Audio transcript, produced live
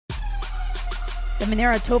The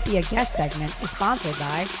MoneroTopia guest segment is sponsored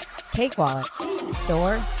by Cake Wallet.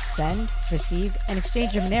 Store, send, receive, and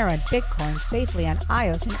exchange your Monero and Bitcoin safely on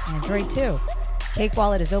iOS and Android too. Cake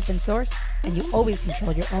Wallet is open source, and you always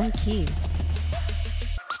control your own keys.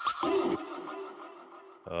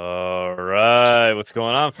 All right, what's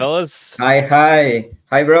going on, fellas? Hi,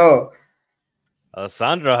 bro.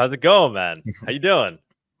 Alessandro, how's it going, man? How you doing?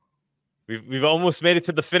 We've almost made it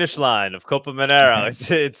to the finish line of Copa Monero.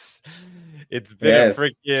 It's been a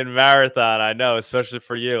freaking marathon, I know, especially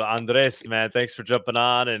for you, Anhdres. Man, thanks for jumping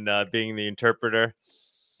on and being the interpreter.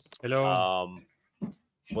 Hello.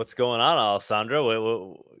 What's going on,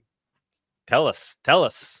 Alessandro? Tell us.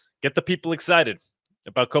 Get the people excited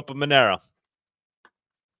about Copa Monero.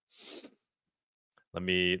 Let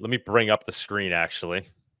me bring up the screen, actually.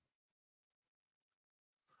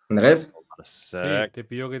 Andrés. Sí, te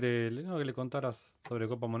pidió que le contaras sobre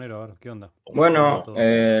Copa Monero. A ver, ¿qué onda? Bueno,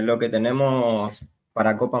 lo que tenemos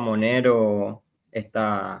para Copa Monero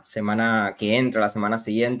esta semana que entra, la semana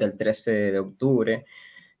siguiente, el 13 de octubre,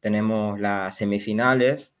 tenemos las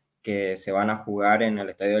semifinales que se van a jugar en el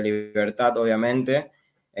Estadio de Libertad, obviamente,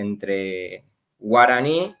 entre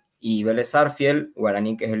Guaraní y Vélez Sarsfield.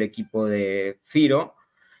 Guaraní, que es el equipo de Firo,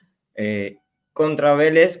 contra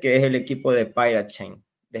Vélez, que es el equipo de Pirate Chain.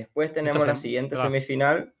 Después tenemos la siguiente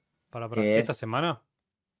semifinal. ¿Para que esta semana?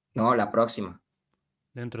 No, la próxima.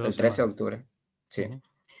 Dentro de el 13 de octubre. Sí.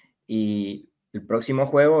 Y el próximo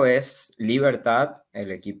juego es Libertad,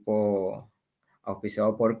 el equipo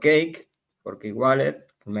auspiciado por Cake Wallet,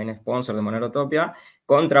 el main sponsor de MoneroTopia,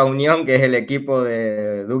 contra Unión, que es el equipo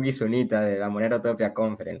de Dugi Sunita de la MoneroTopia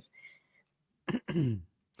Conference.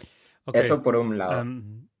 Okay. Eso por un lado.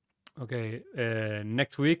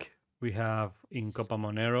 Next week we have in Copa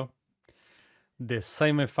Monero the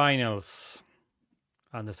semifinals,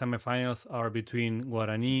 and the semifinals are between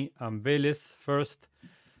Guaraní and Vélez first,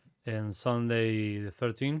 and Sunday the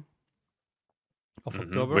 13th of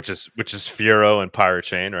October, which is Firo and Pirate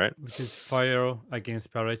Chain, right? Which is Firo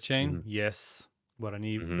against Pirate Chain. Yes,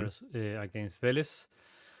 Guaraní versus, against Vélez.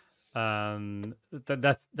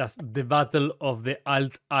 That's the battle of the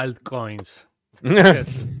altcoins.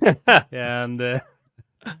 Yes.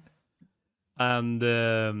 And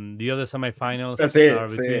the other semifinals are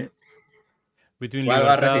between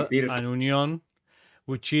Libertad and Unión,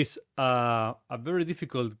 which is a very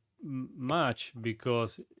difficult match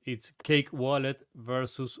because it's Cake Wallet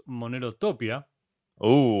versus MoneroTopia.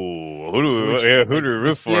 Oh, who do we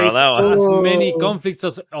root for on that one? As many conflicts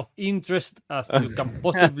of interest as you can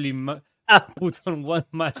possibly put on one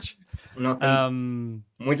match. I don't know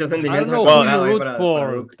who you root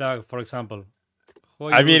for, Doug, for example.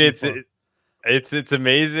 I mean, it's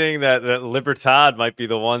amazing that Libertad might be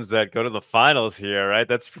the ones that go to the finals here, right?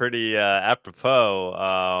 That's pretty apropos.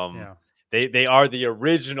 They are the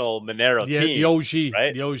original Monero team, the OG,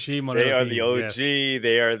 right? The OG Monero they are team, the OG. Yes.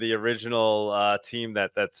 They are the original team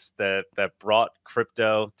that brought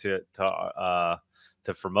crypto to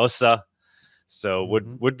Formosa. So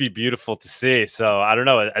would be beautiful to see. So I don't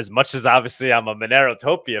know. As much as obviously I'm a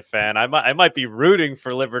MoneroTopia fan, I might be rooting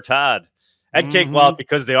for Libertad and Cake Wallet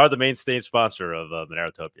because they are the main stage sponsor of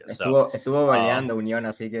MoneroTopia. Estuvo baleando Unión,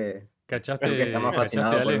 así que creo que estamos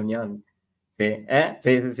fascinados por Unión.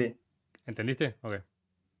 Sí, sí. ¿Entendiste? Okay.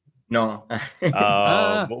 No.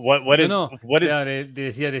 What is...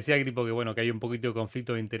 Decía tipo que bueno, que hay un poquito de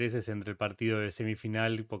conflicto de intereses entre el partido de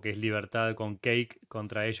semifinal, porque es Libertad con Cake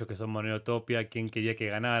contra ellos que son MoneroTopia, quien quería que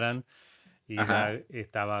ganaran. Y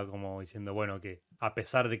estaba como diciendo, bueno, que a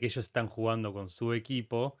pesar de que ellos están jugando con su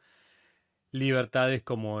equipo, Libertad es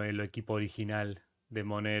como el equipo original de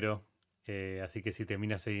Monero. Así que si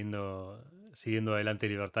termina siguiendo adelante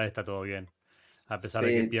Libertad, está todo bien. A pesar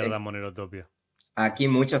de que pierda MoneroTopia. Aquí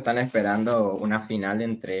muchos están esperando una final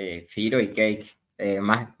entre Firo y Cake.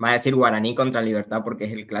 Más decir Guaraní contra Libertad porque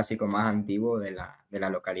es el clásico más antiguo de la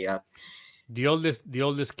localidad. The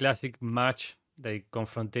oldest classic match, the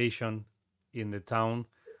confrontation in the town,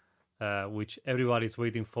 which everybody's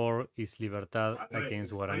waiting for, is Libertad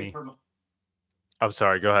against Guaraní. I'm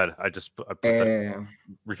sorry, go ahead. I put that.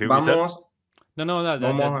 Repeat what you said?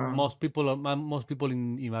 No. Most people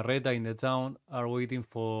in Ibarreta in the town are waiting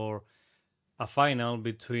for a final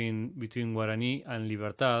between Guaraní and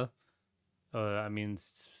Libertad. I mean,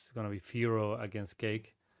 it's gonna be Firo against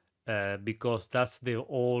Cake, because that's the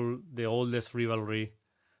oldest rivalry.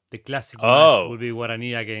 The classic match will be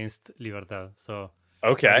Guaraní against Libertad. So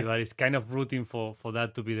everybody's kind of rooting for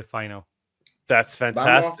that to be the final. That's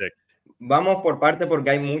fantastic. Vamos por parte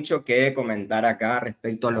porque hay mucho que comentar acá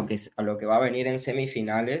respecto a lo que va a venir en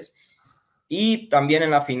semifinales y también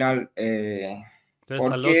en la final. There's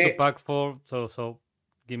a lot to pack for, so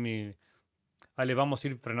give me... Ale, vamos a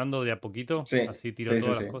ir frenando de a poquito, así tiro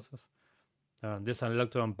todas las cosas. There's a lot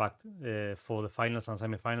to unpack for the finals and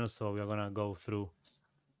semifinals, so we're gonna go through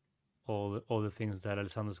all the things that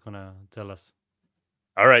Alessandro's gonna tell us.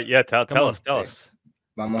 All right, yeah, tell us.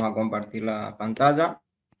 Vamos a compartir la pantalla.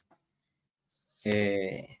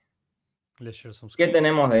 Let's share some ¿Qué screen.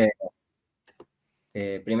 tenemos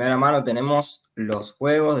de primera mano? Tenemos los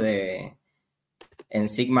juegos en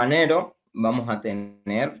SIG Monero. Vamos a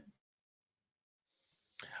tener...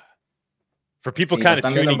 For people kind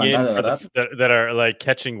of tuning in for that are like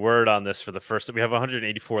catching word on this for the first, we have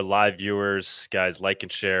 184 live viewers. Guys, like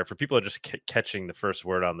and share. For people who are just catching the first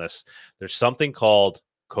word on this, there's something called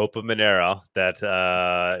Copa Monero that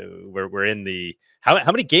we're in the... How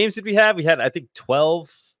many games did we have? We had, I think,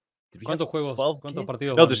 12. Did we have 12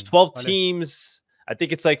 partidos? No, there's 12 teams. I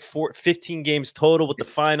think it's like 15 games total with the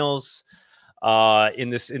finals.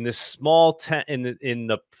 In this small town in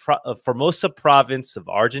the Formosa province of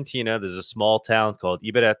Argentina, there's a small town called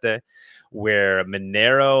Ibarrete, where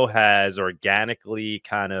Monero has organically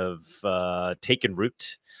kind of taken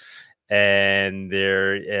root, and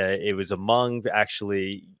it was among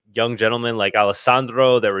actually young gentlemen like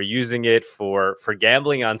Alessandro that were using it for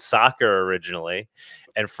gambling on soccer originally.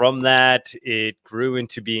 And from that, it grew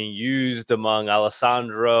into being used among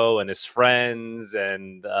Alessandro and his friends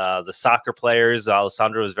and the soccer players.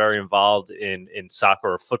 Alessandro is very involved in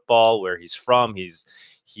soccer or football where he's from.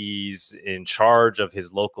 He's in charge of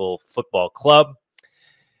his local football club.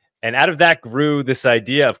 And out of that grew this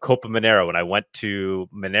idea of Copa Monero. When I went to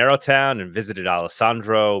Monero Town and visited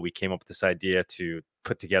Alessandro, we came up with this idea to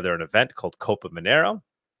put together an event called Copa Monero,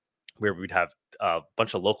 where we'd have a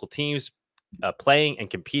bunch of local teams playing and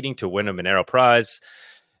competing to win a Monero prize.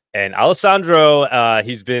 And Alessandro,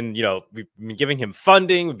 he's been, we've been giving him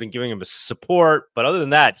funding, we've been giving him support, but other than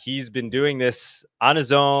that, he's been doing this on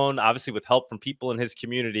his own, obviously with help from people in his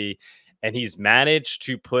community, and he's managed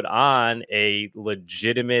to put on a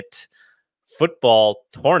legitimate football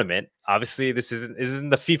tournament. Obviously, this isn't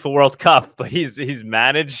the FIFA World Cup, but he's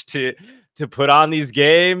managed to put on these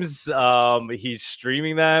games. He's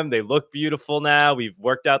streaming them. They look beautiful now. We've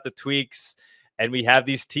worked out the tweaks, and we have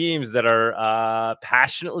these teams that are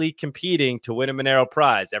passionately competing to win a Monero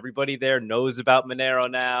prize. Everybody there knows about Monero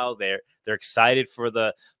now. They're excited for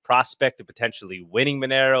the prospect of potentially winning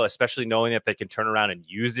Monero, especially knowing that they can turn around and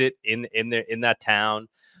use it in that town.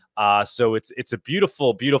 So it's a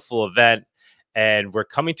beautiful, beautiful event, and we're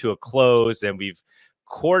coming to a close, and we've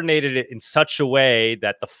coordinated it in such a way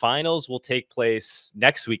that the finals will take place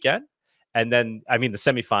next weekend. And then, the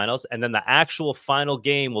semifinals, and then the actual final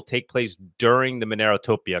game will take place during the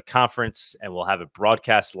MoneroTopia conference, and we'll have it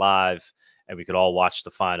broadcast live, and we could all watch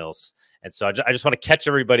the finals. And so I just want to catch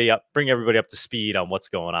everybody up, bring everybody up to speed on what's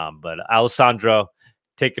going on. But Alessandro,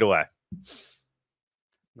 take it away.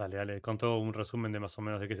 Dale, con todo un resumen de más o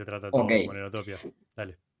menos de qué se trata todo MoneroTopia.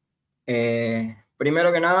 Dale.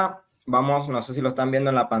 Primero que nada, vamos, no sé si lo están viendo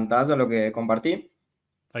en la pantalla, lo que compartí.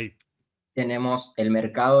 Ahí. Tenemos el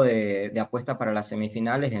mercado de apuestas para las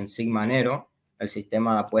semifinales en SIG Monero, el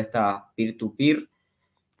sistema de apuestas peer-to-peer,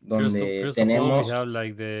 donde first tenemos... we have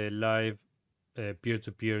like the live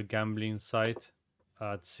peer-to-peer gambling site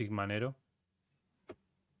at SIG Monero.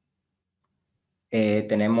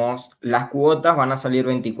 Tenemos las cuotas, van a salir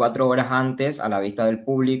 24 horas antes a la vista del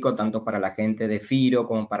público, tanto para la gente de Firo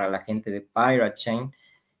como para la gente de Pirate Chain,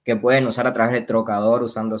 que pueden usar a través de Trocador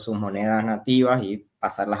usando sus monedas nativas y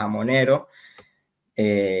pasarlas a Monero.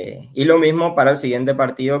 Y lo mismo para el siguiente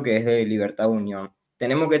partido, que es de Libertad Unión.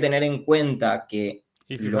 Tenemos que tener en cuenta que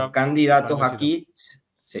los candidatos aquí...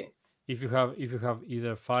 Sí. If you have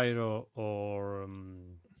either Firo or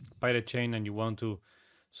Pirate Chain and you want to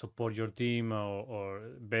support your team or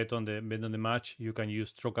bet on the match, you can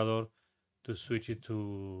use Trocador to switch it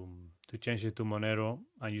to change it to Monero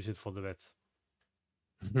and use it for the bets.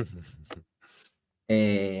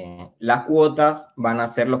 Las cuotas van a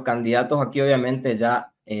ser los candidatos aquí, obviamente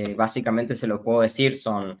ya básicamente se lo puedo decir,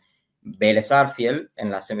 son Vélez Arfiel en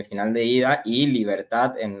la semifinal de ida y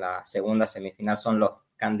Libertad en la segunda semifinal. Son los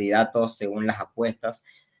candidatos según las apuestas,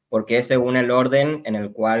 porque es según el orden en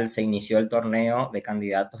el cual se inició el torneo de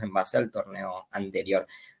candidatos en base al torneo anterior.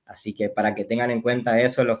 Así que para que tengan en cuenta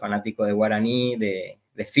eso, los fanáticos de Guaraní,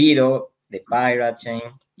 de Firo, de Pirate Chain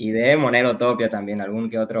y de MoneroTopia también, algún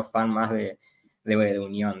que otro fan más de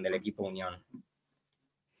Unión, del equipo Unión.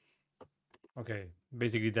 Okay,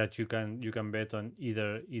 basically that you can bet on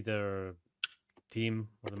either team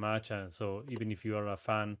or the match, and so even if you are a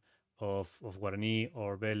fan of Guaraní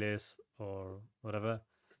or Vélez or whatever,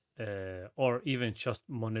 or even just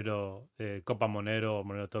Monero, Copa Monero or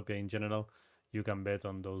MoneroTopia in general, you can bet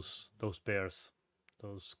on those pairs,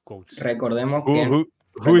 those quotes. Recordemos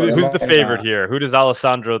who's the favorite here? Who does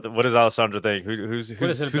Alessandro? What does Alessandro think? Who's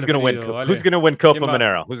going to win? Who's going to win Copa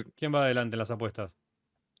Monero? ¿Quién va adelante en las apuestas?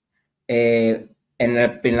 En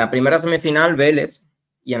la primera semifinal, Vélez,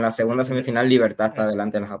 y en la segunda semifinal, Libertad está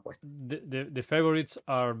adelante en las apuestas. The favorites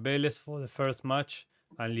are Vélez for the first match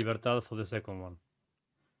and Libertad for the second one.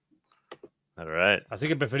 All right. Así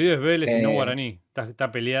que el preferido es Vélez y no Guaraní.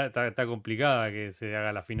 Está complicada que se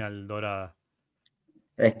haga la final dorada.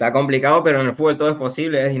 Está complicado, pero en el fútbol todo es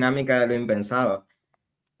posible, es dinámica de lo impensado.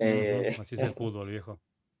 Así es el fútbol, viejo.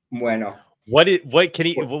 Bueno. What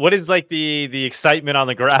is like the excitement on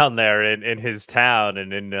the ground there in his town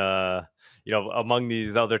and in among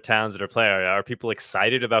these other towns that are playing? Are people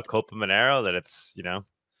excited about Copa Monero, that it's,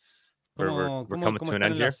 we're coming to an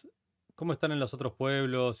end here? ¿Cómo están en los otros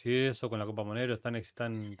pueblos y eso con la Copa Monero? ¿Están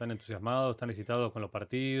entusiasmados? ¿Están excitados con los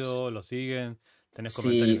partidos? ¿Los siguen? ¿Tenés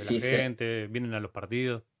comentarios de la gente? ¿Vienen a los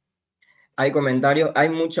partidos? Hay comentarios, hay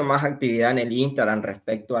mucho más actividad en el Instagram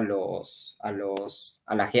respecto a la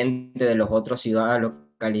gente de los otros ciudades,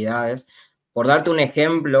 localidades. Por darte un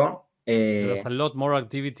ejemplo... There's a lot more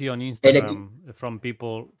activity on Instagram from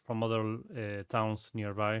people from other towns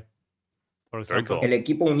nearby. For example. El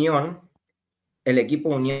equipo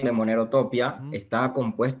Unión de MoneroTopia está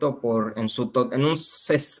compuesto en un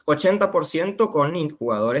 80% con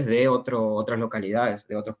jugadores de otras localidades,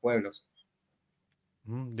 de otros pueblos.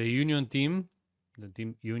 The Union team, the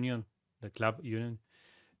team Union, the club Union,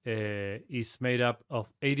 is made up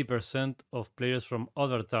of 80% of players from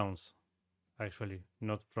other towns, actually,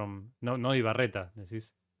 no Ibarreta,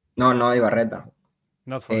 decís. No Ibarreta.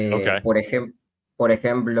 Not from okay. Por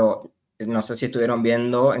ejemplo, no sé si estuvieron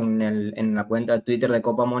viendo en la cuenta de Twitter de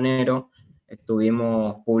Copa Monero,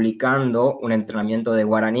 estuvimos publicando un entrenamiento de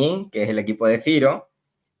Guaraní, que es el equipo de Firo,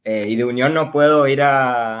 y de Unión no pude ir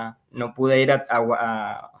a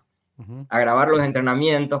grabar los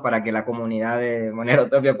entrenamientos para que la comunidad de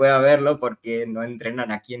MoneroTopia pueda verlo, porque no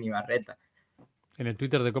entrenan aquí en Ibarreta. ¿En el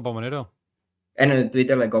Twitter de Copa Monero? En el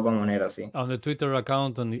Twitter de Copa Monero, sí. On the Twitter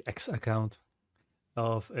account, on the X account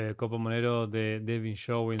of Copa Monero, they've been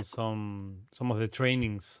showing some of the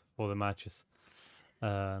trainings for the matches.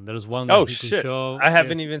 There's one that shit! Show. I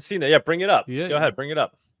haven't even seen that. Yeah, bring it up. Yeah. Go ahead, bring it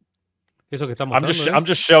up. Eso que estamos I'm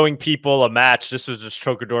just showing people a match. This was just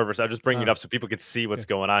Trocador versus. I'm just bringing it up so people can see what's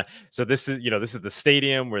going on. So this is the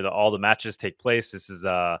stadium where all the matches take place. This is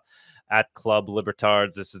at Club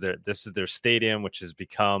Libertards. This is their stadium, which has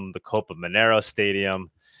become the Copa Monero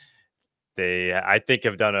Stadium. They, I think,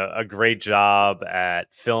 have done a great job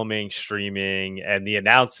at filming, streaming, and the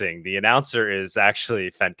announcing. The announcer is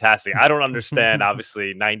actually fantastic. I don't understand,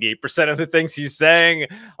 obviously, 98% of the things he's saying,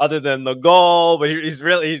 other than the goal. But he's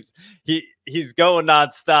going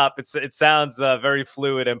nonstop. It sounds very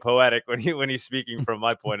fluid and poetic when he's speaking from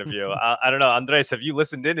my point of view. I don't know, Andres, have you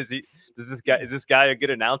listened in? Is this guy a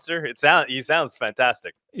good announcer? He sounds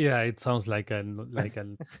fantastic. Yeah, it sounds like a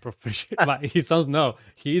professional.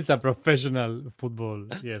 He is a professional football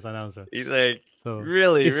announcer. He's like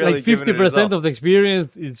really, it's really like 50% of the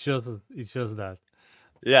experience. It's just that.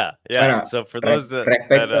 Yeah. Bueno, so for those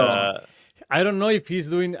that I don't know if he's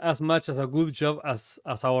doing as much as a good job as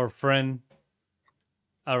our friend,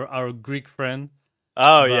 our Greek friend.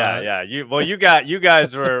 Oh, yeah. You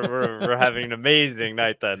guys were having an amazing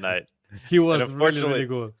night that night. He was really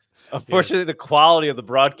good. Unfortunately, the quality of the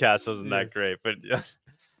broadcast wasn't that great, but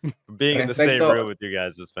being in the same room with you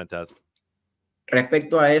guys was fantastic.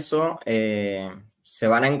 Respecto a eso, se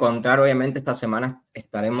van a encontrar, obviamente, esta semana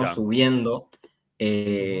estaremos subiendo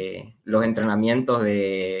los entrenamientos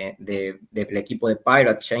del equipo de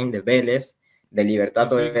Pirate Chain, de Vélez, de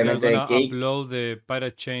Libertad, obviamente, de Cake. Upload the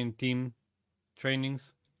Pirate Chain team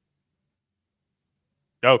trainings.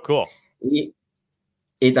 Oh, cool.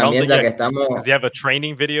 Y también, ya que estamos... Does he have a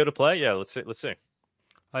training video to play? Yeah, let's see.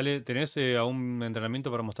 Ale, ¿tenés un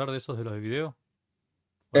entrenamiento para mostrar de esos de los videos?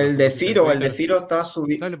 El de Firo está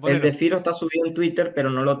subido en Twitter,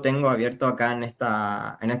 pero no lo tengo abierto acá en este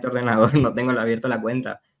ordenador, no tengo abierto la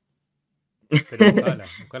cuenta. Pero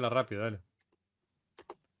buscala rápido, dale.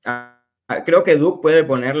 Creo que Duke puede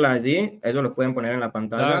ponerla allí, ellos lo pueden poner en la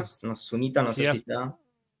pantalla. Sunita, no sé si está.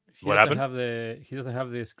 He doesn't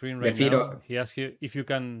have the screen right now. He asks you if you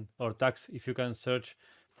can, or Tax, if you can search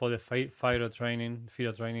for the Firo training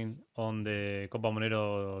on the Copa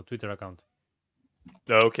Monero Twitter account.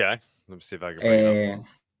 Okay, let me see if I can bring it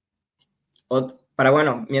up.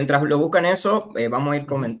 Mientras lo buscan eso,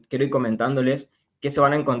 quiero ir comentándoles que se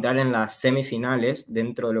van a encontrar en las semifinales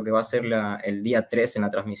dentro de lo que va a ser el día 3 en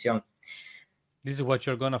la transmisión. This is what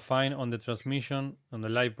you're gonna find on the transmission, on the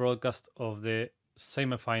live broadcast of the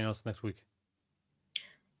semifinals next week.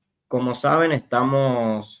 Como saben,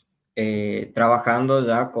 estamos trabajando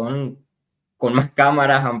ya con más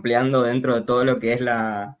cámaras, ampliando dentro de todo lo que es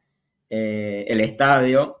el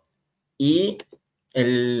estadio, y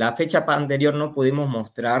la fecha anterior no pudimos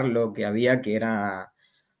mostrar lo que había, que era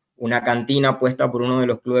una cantina puesta por uno de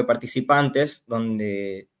los clubes participantes,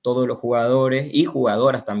 donde todos los jugadores y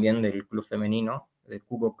jugadoras también del club femenino, del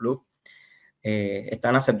Cubo Club,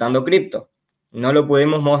 están aceptando cripto. No lo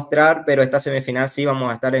pudimos mostrar, pero esta semifinal sí vamos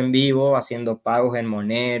a estar en vivo haciendo pagos en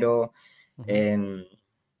Monero,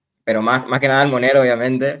 pero más que nada en Monero,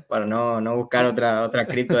 obviamente, para no buscar otra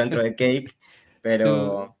cripto dentro de Cake.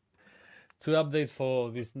 Pero two updates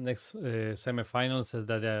for this next semifinals is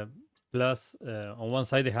that plus on one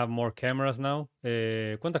side they have more cameras now.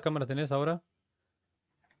 ¿Cuántas cámaras tenés ahora?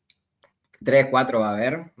 3, 4 va a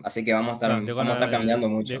haber, así que vamos a estar cambiando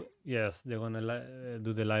mucho. Yes, they're gonna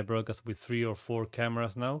do the live broadcast with 3 or 4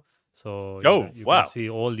 cameras now, so you wow. can see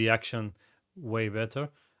all the action way better.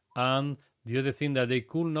 And the other thing that they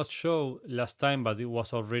could not show last time, but it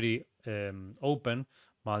was already open,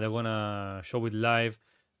 but they're gonna show it live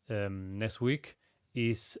next week,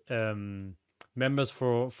 is members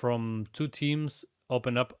from 2 teams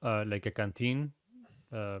open up like a canteen.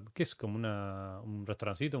 ¿Qué es? ¿Como un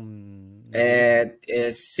restaurancito?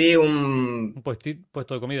 Sí, un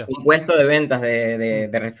puesto de comida. Un puesto de ventas de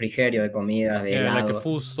refrigerio, de comidas, de helados. Like a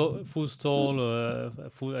food stall,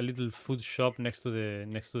 a little food shop next to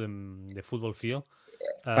the football field.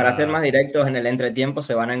 Para ser más directos, en el entretiempo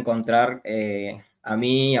se van a encontrar a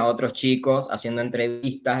mí, a otros chicos, haciendo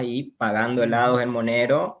entrevistas y pagando helados en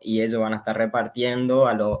Monero, y ellos van a estar repartiendo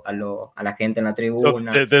a la gente en la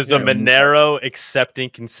tribuna. So there's a Monero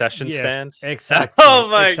accepting concession stand? Exactly. Oh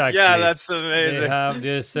my God, that's amazing.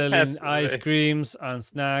 They're selling ice creams and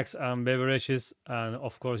snacks and beverages, and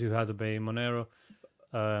of course you have to pay Monero.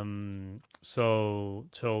 So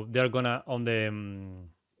they're gonna on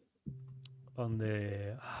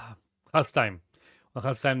the halftime. On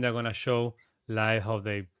halftime, they're gonna show live how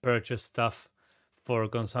they purchase stuff for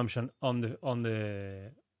consumption on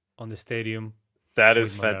the stadium. That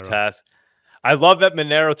is fantastic. I love that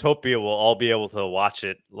MoneroTopia will all be able to watch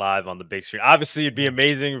it live on the big screen. Obviously, it'd be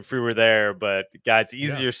amazing if we were there, but guys,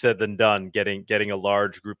 easier said than done. Getting a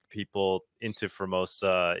large group of people into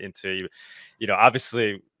Formosa,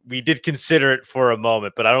 obviously we did consider it for a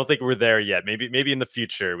moment, but I don't think we're there yet. Maybe in the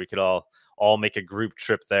future we could all make a group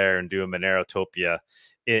trip there and do a MoneroTopia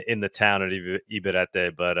in the town of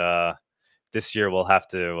Iberete. But this year we'll have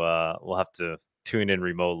to tune in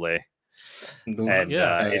remotely. And on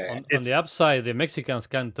the upside, the Mexicans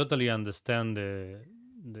can totally understand the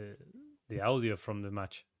audio from the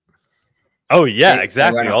match. Oh yeah,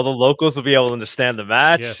 exactly. All the locals will be able to understand the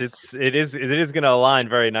match. Yes. It is going to align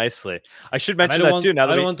very nicely. I should mention that too. Now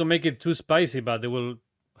I don't want to make it too spicy, but they will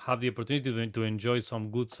have the opportunity to enjoy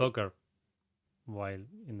some good soccer while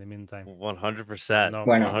in the meantime. 100%.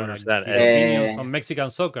 100%. Some Mexican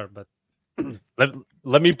soccer, but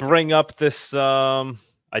let me bring up this.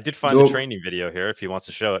 I did find the training video here if he wants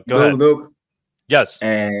to show it. Go ahead. Duke. Yes.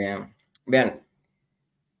 Bien.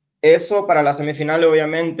 Eso para la semifinal,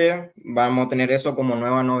 obviamente, vamos a tener eso como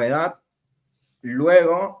nueva novedad.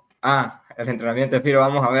 Luego, el entrenamiento de Firo,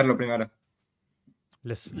 vamos a verlo primero.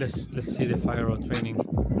 Let's see the firewall training.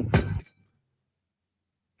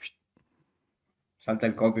 Salta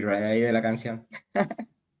el copyright ahí de la canción.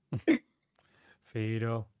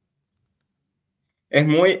 Firo. Es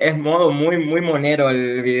modo muy monero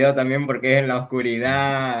el video también, porque es en la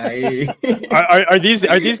oscuridad. Y... are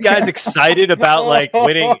these guys excited about like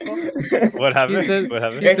winning? What happened?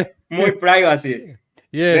 Es muy privacy.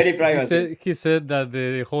 Yes, very privacy. He said that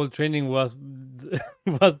the whole training was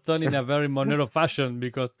done in a very Monero fashion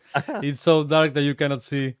because it's so dark that you cannot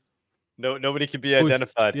see. Nobody can be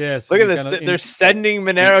identified. Yes. Look at this. They're sending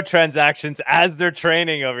Monero transactions as they're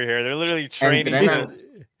training over here. They're literally training.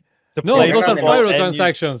 No, those are Pyro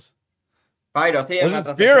transactions. Pyro, sí. Was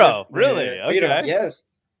it Pyro? Really? Pyro, okay. Yes.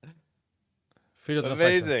 Pyro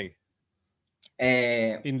amazing.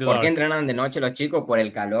 ¿Por qué entrenan de noche los chicos? Por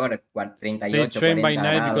el calor, 38, They train 40 by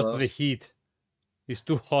night grados. because of the heat. It's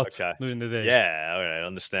too hot during the day. Yeah, all right.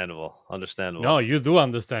 Understandable. No, you do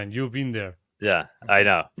understand. You've been there. Yeah, I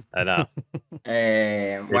know.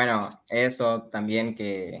 Bueno, eso también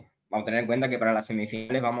que... Vamos a tener en cuenta que para las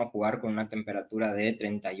semifinales vamos a jugar con una temperatura de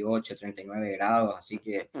 38, 39 grados, así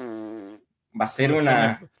que va a ser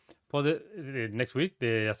una... ¿Next week?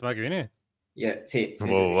 ¿De la semana que viene? Yeah, sí, sí,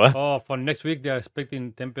 Whoa, sí. Oh, for next week, they are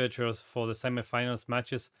expecting temperatures for the semifinals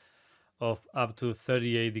matches of up to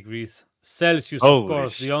 38 degrees Celsius. Of holy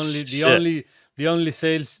course, the only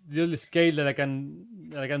scale that I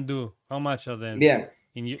can do. How much are them Bien.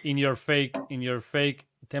 in your fake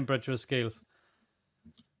temperature scales?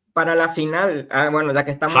 Para la final, bueno, ya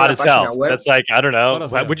que estamos en hot la as hell. página web, That's like, I don't know. Hot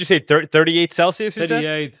as hell. Would you say 38 Celsius? You said?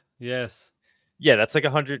 38. Yes. Yeah, that's like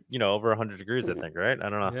 100. Over 100 degrees, I think. Right? I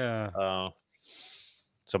don't know. Yeah.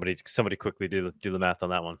 Somebody quickly do the math on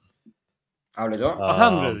that one. hablo yo.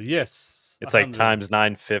 100. Yes. It's 100. like times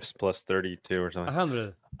 9/5 plus 32 or something.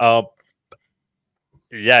 100.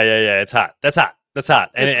 Yeah. It's hot. That's hot. That's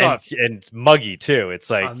hot. And, It's hot. and it's muggy too. It's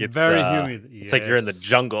like it's very humid. It's like you're in the Yes.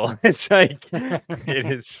 jungle. It's like it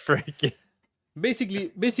is freaking.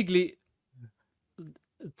 Basically,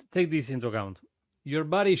 take this into account. Your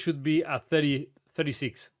body should be at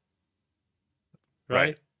 36,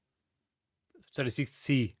 right?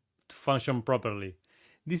 36C to function properly.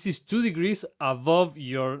 This is 2 degrees above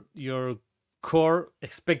your core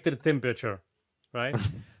expected temperature, right?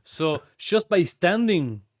 So just by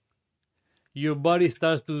standing, your body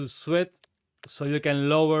starts to sweat, so you can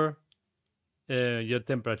lower your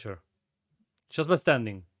temperature. Just by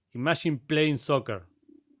standing. Imagine playing soccer.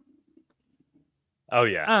 Oh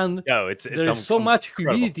yeah. And there's so much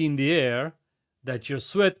humidity in the air that your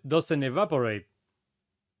sweat doesn't evaporate.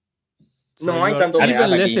 So no hay tanto humedad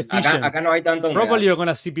aquí. Acá no hay tanto humedad. Probably you're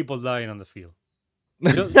gonna see people dying on the field.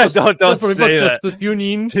 Don't just for say people that. Just to tune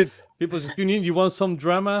in. People just tune in. You want some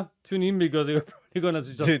drama? Tune in because you're gonna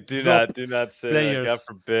just do not say players. that. God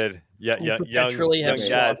forbid. Yeah, young have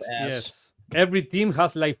guys. Yes. Every team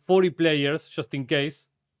has like 40 players just in case.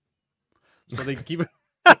 So they keep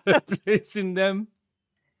replacing them.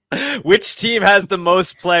 Which team has the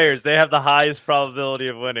most players? They have the highest probability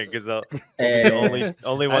of winning because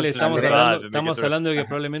only ones estamos hablando de que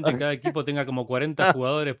probablemente cada equipo tenga como 40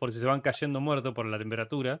 jugadores por si se van cayendo muertos por la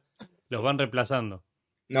temperatura, los van reemplazando.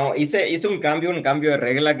 No, hice un cambio de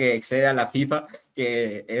regla que excede a la FIFA,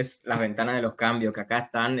 que es las ventanas de los cambios, que acá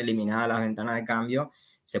están eliminadas las ventanas de cambio.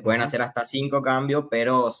 Se pueden hacer hasta 5 cambios,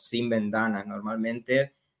 pero sin ventanas.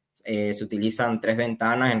 Normalmente se utilizan 3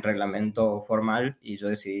 ventanas en reglamento formal y yo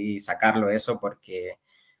decidí sacarlo eso porque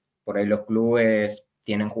por ahí los clubes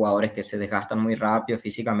tienen jugadores que se desgastan muy rápido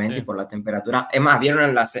físicamente y por la temperatura. Es más, vieron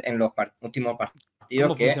en los últimos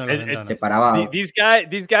partidos que se paraba. These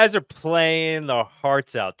guys are playing their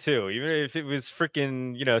hearts out too, even if it was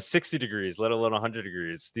freaking 60 degrees, let alone 100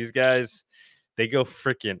 degrees. These guys, they go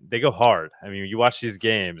hard. I mean, you watch these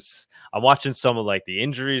games. I'm watching some of like the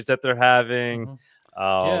injuries that they're having.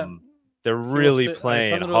 They're really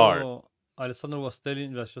playing hard. Alessandro was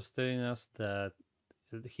just telling us that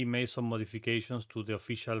he made some modifications to the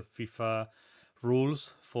official FIFA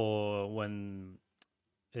rules for when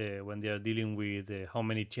they are dealing with how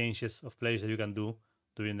many changes of players that you can do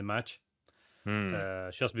during the match.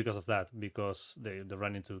 Just because of that, because they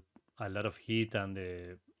run into a lot of heat and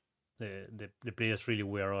the players really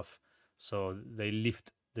wear off, so they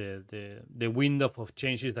lift the window of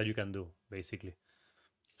changes that you can do, basically.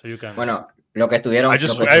 So you can. Bueno, lo que estuvieron. I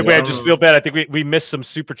just feel bad. I think we missed some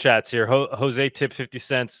super chats here. Jose tip 50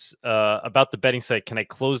 cents about the betting site. Can I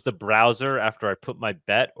close the browser after I put my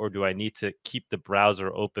bet, or do I need to keep the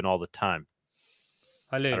browser open all the time?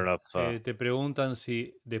 Ale, I don't know if, te preguntan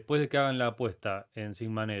si después de que hagan la apuesta en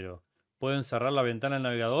Sin Manero, ¿pueden cerrar la ventana del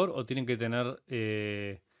navegador o tienen que tener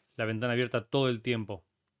la ventana abierta todo el tiempo?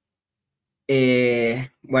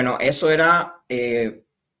 Bueno, eso era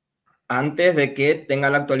antes de que tenga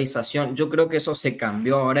la actualización. Yo creo que eso se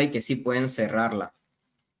cambió ahora y que sí pueden cerrarla.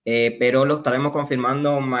 Pero lo estaremos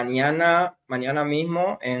confirmando mañana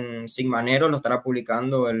mismo en Sin Manero, lo estará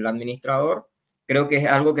publicando el administrador. Creo que es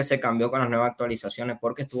algo que se cambió con las nuevas actualizaciones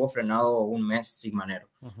porque estuvo frenado un mes Sin Manero.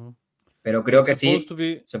 Pero creo que sí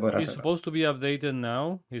se podrá hacer. It's supposed to be updated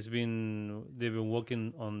now. They've been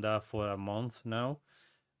working on that for a month now.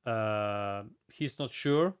 He's not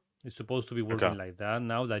sure. It's supposed to be working like that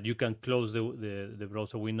now, that you can close the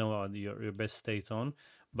browser window and your best stays on.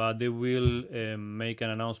 But they will make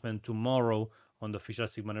an announcement tomorrow on the official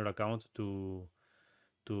Sin Manero account to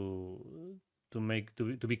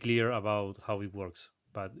be clear about how it works.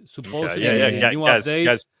 But supposedly, new updates,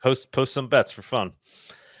 guys, post some bets for fun.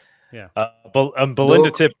 Yeah.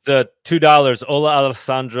 Belinda tipped $2. Hola,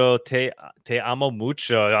 Alessandro. Te amo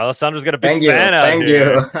mucho. Alessandro's got a big fan out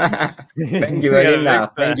here. Thank you,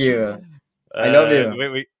 Belinda. Thank you. I love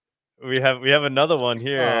you. We have another one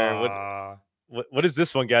here. What is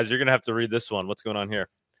this one, guys? You're gonna have to read this one. What's going on here?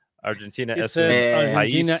 Argentina is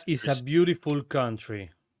a beautiful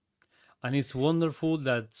country. And it's wonderful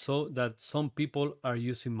that some people are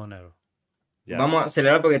using Monero. Yes. Vamos a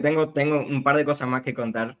acelerar porque tengo un par de cosas más que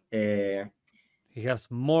contar. He has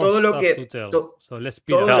more stuff to tell. So let's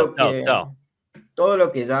speed up. Todo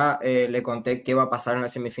lo que ya le conté qué va a pasar en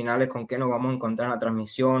las semifinales, con qué nos vamos a encontrar en la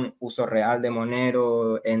transmisión, uso real de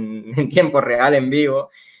Monero en tiempo real, en vivo.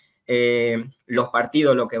 Los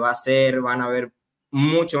partidos, lo que va a ser, van a ver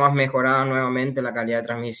mucho más mejorada nuevamente la calidad de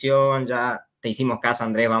transmisión. Ya te hicimos caso,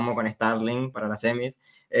 Andrés, vamos con Starlink para las semis.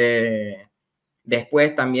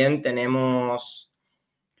 Después también tenemos,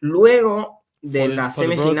 luego de las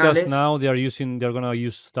semifinales. Now they're going to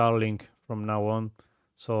use Starlink from now on.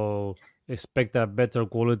 So expect a better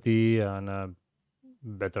quality and a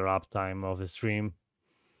better uptime of the stream.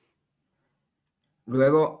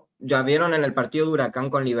 Luego, ya vieron en el partido de Huracán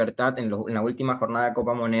con Libertad, en la última jornada de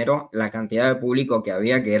Copa Monero, la cantidad de público que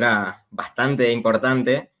había, que era bastante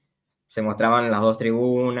importante. Se mostraban las dos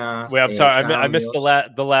tribunas. Wait, I'm sorry, I missed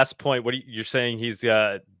the last point. What you're saying? He's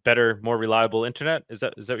better, more reliable internet? Is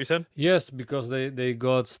that what you said? Yes, because they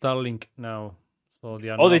got Starlink now, so they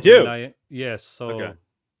are. Oh, they do. Yes, so okay.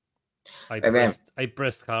 I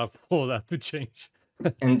pressed hard for that to change.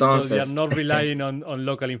 Entonces, so they are not relying on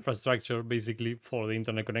local infrastructure basically for the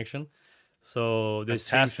internet connection. So the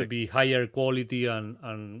stream should be higher quality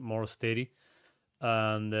and more steady.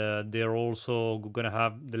 And they're also going to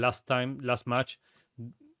have the last match.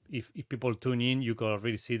 If people tune in, you can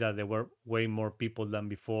already see that there were way more people than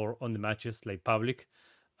before on the matches, like public.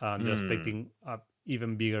 They're expecting a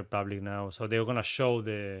even bigger public now. So they're going to show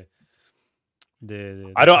the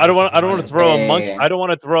I don't want to throw a monkey. I don't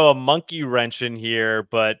want to throw a monkey wrench in here,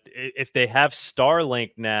 but if they have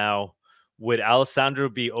Starlink now, would Alessandro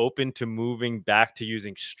be open to moving back to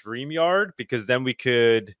using StreamYard? Because then we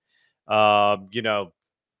could, have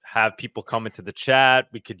people come into the chat.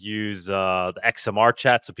 We could use the XMR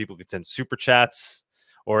chat so people could send super chats.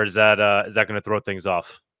 Or is that going to throw things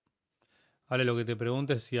off? Ale, lo que te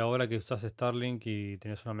pregunto es si ahora que usas Starlink y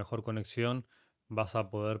tienes una mejor conexión, vas a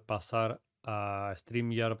poder pasar a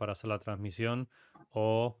StreamYard para hacer la transmisión,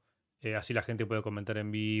 o así la gente puede comentar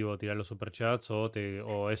en vivo, tirar los superchats, o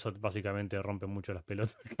eso básicamente rompe mucho las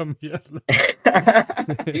pelotas de cambiarlo.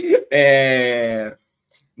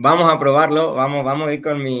 Vamos a probarlo, vamos a ir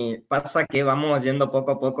con pasa que vamos yendo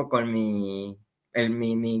poco a poco con mi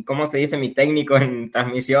 ¿cómo se dice? Mi técnico en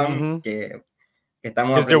transmisión, que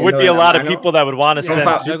estamos aprendiendo. Because there would be a lot of people that would want to send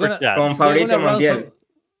super chats. Con Fabricio Montiel.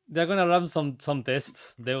 They're going to run some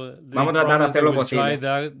tests. Vamos a tratar de hacer lo posible.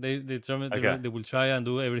 They will try and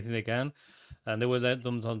do everything they can. And they will let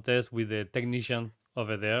them some tests with the technician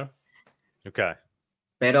over there. Okay.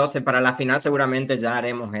 Pero para la final seguramente ya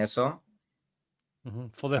haremos eso.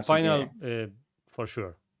 For the final, for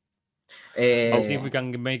sure. Let's see if we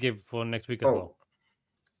can make it for next week as well.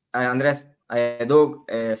 Andrés, Doug,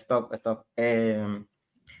 stop.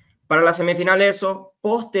 Para la semifinal eso,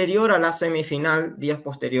 posterior a la semifinal, días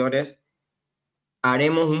posteriores,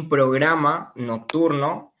 haremos un programa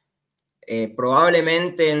nocturno,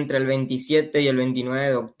 probablemente entre el 27 y el 29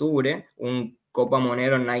 de octubre, un Copa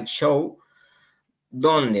Monero Night Show,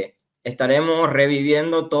 donde estaremos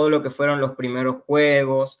reviviendo todo lo que fueron los primeros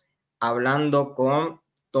juegos, hablando con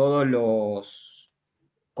todos los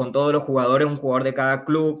jugadores, un jugador de cada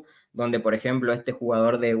club, donde, por ejemplo, este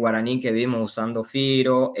jugador de Guaraní que vimos usando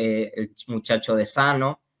Firo, el muchacho de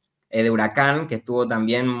Sano, de Huracán, que estuvo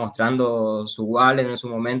también mostrando su wallet en su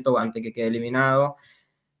momento antes que quede eliminado,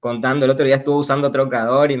 contando, el otro día estuvo usando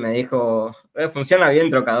Trocador y me dijo, funciona bien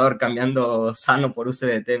Trocador, cambiando Sano por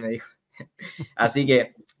USDT, me dijo. Así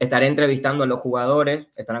que estaré entrevistando a los jugadores,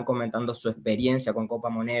 estarán comentando su experiencia con Copa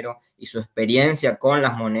Monero y su experiencia con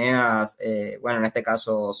las monedas, en este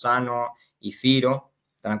caso Sano y Firo,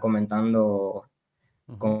 estarán comentando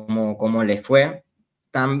cómo les fue.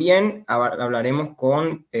 También hablaremos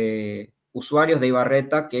con usuarios de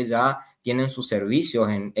Ibarreta que ya tienen sus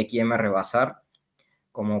servicios en XMR Bazar,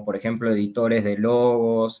 como por ejemplo editores de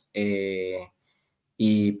logos,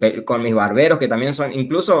 y con mis barberos, que también son,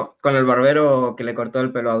 incluso con el barbero que le cortó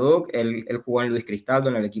el pelo a Duke, él jugó en Luis Cristaldo,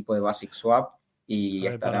 en el equipo de Basic Swap, y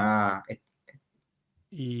estará...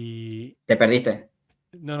 ¿Te perdiste?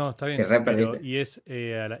 No, está bien. Y es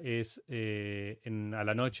a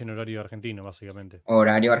la noche en horario argentino, básicamente.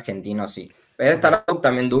 Horario argentino, sí. Pero estará Duke,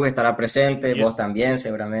 también Duke estará presente, vos también,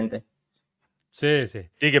 seguramente. Sí.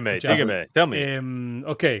 Dígame, tell me.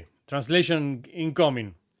 Okay, translation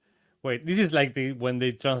incoming. Wait, this is like when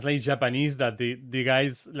they translate Japanese, that the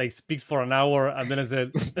guys like speaks for an hour and then I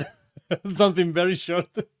said something very short.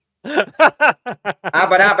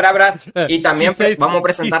 Pará. Y también vamos a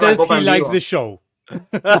presentar la Copa en vivo. He likes the show.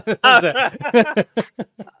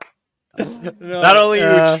 Not only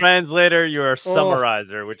are you a translator, you're a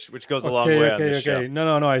summarizer, which goes a long way on this show.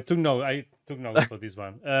 No. I took notes for this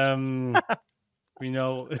one. We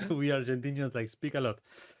know we Argentinians like speak a lot.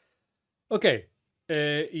 Okay.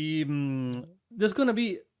 There's gonna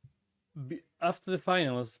be after the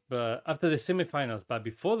finals, but after the semifinals, but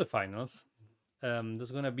before the finals,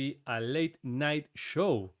 there's gonna be a late night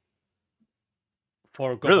show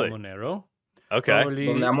for Copa Monero. Okay. Probably,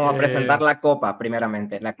 donde vamos a presentar la copa,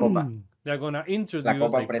 primeramente, la copa. They're gonna introduce,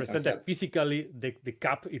 like, present physically the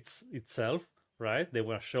cup itself, right? They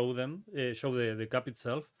wanna show the cup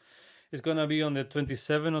itself. It's gonna be on the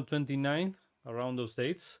 27th or 29th, around those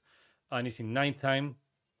dates, and it's in nighttime,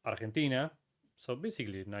 Argentina. So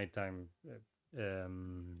basically nighttime,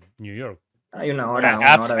 New York. Hay una hora,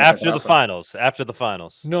 after the finals. After the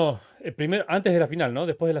finals. No, antes de la final, ¿no?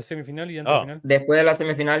 Después de la semifinal y antes de la final. Después de la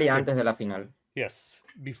semifinal y antes de la final. Yes,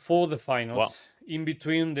 before the finals, in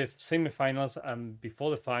between the semifinals and before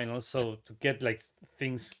the finals. So to get like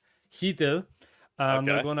things heated,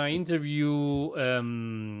 they're gonna interview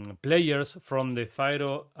players from the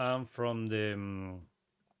Firo and from the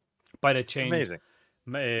Pirate Chain. Amazing.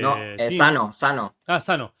 Sano. Sano.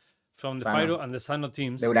 From the Firo and the Sano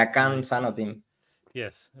teams. The Huracán Sano team.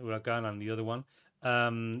 Yes, Huracán and the other one.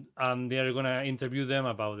 And they're going to interview them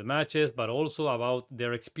about the matches, but also about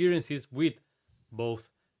their experiences with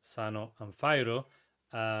both Sano and Firo.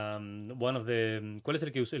 One of the... ¿Cuál es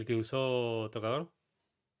el que usó tocador?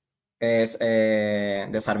 Es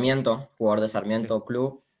de Sarmiento, jugador de Sarmiento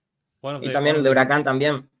Club. Y también el de Huracán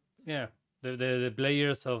también. Yeah. The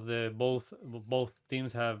players of both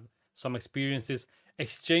teams have some experiences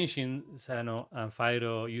exchanging Sano and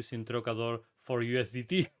Firo using Trocador for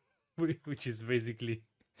USDT, which is basically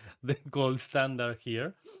the gold standard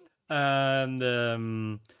here.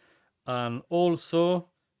 And also,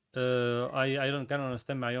 I can't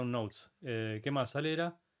understand my own notes. ¿Qué más sale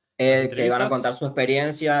era? Que van a contar su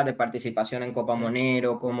experiencia de participación en Copa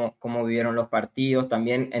Monero, cómo vivieron los partidos,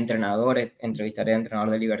 también entrenadores, entrevistaré al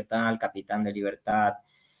entrenador de Libertad, al capitán de Libertad.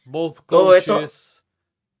 Both coaches, todo eso,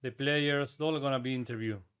 the players, all going to be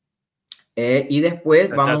interviewed. Y después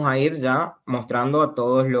vamos a ir ya mostrando a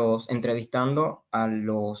todos entrevistando a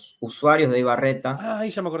los usuarios de Ibarreta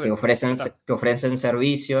que ofrecen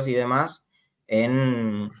servicios y demás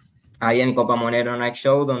ahí en Copa Monero Night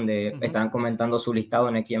Show, donde están comentando su listado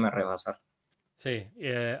en XMR Bazar. Sí,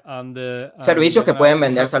 servicios que pueden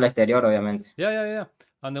venderse al exterior, obviamente. Yeah.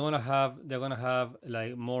 And they're gonna have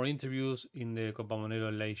like more interviews in the Copa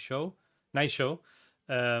Monero Night Show,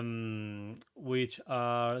 which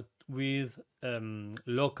are with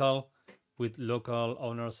local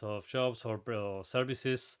owners of shops or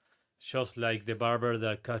services, just like the barber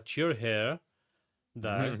that cut your hair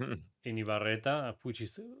in Ibarreta, which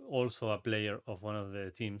is also a player of one of the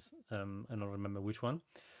teams. I don't remember which one.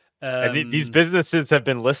 And these businesses have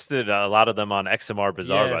been listed, a lot of them on XMR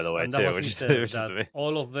Bazaar, by the way, too. Which is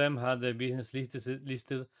all of them had their business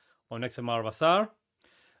listed on XMR Bazaar,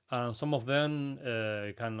 and some of them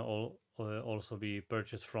can also be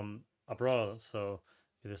purchased from abroad. So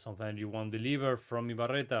if there's something you want delivered from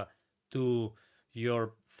Ibarreta to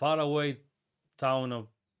your faraway town of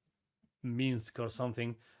Minsk or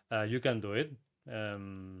something, you can do it.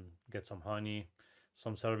 Get some honey,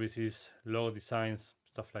 some services, logo designs,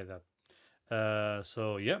 stuff like that.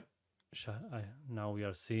 So yeah, now we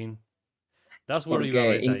are seeing that's where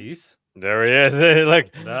Ibarreta is. There he is.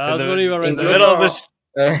 Look, that's where Ibarreta is. In the middle of this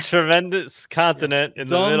tremendous continent, in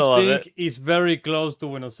the middle of it. Don't think it's very close to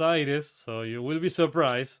Buenos Aires, so you will be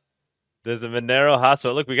surprised. There's a Monero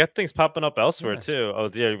hotspot. Look, we got things popping up elsewhere too. Oh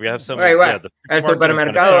dear, we have some. El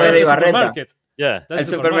supermercado de Ibarreta. Yeah. El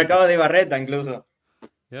supermercado de Ibarreta, incluso.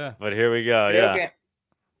 Yeah. But here we go.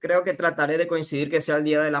 Creo que trataré de coincidir que sea el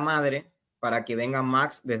Día de la Madre para que venga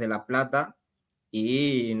Max desde La Plata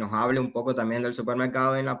y nos hable un poco también del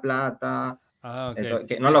supermercado en La Plata. Okay.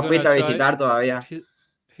 Que no lo fuiste a visitar todavía.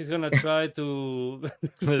 He's gonna try to.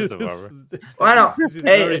 Bueno,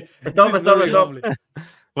 stop.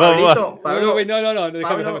 Pablo, no,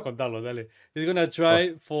 déjame contarlo, dale. He's gonna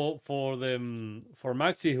try for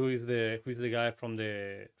Maxi, who is the guy from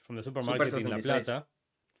the supermarket in La Plata.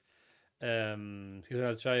 He's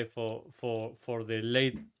gonna try for the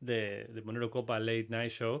Monero Copa late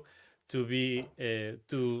night show to be at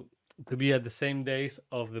the same days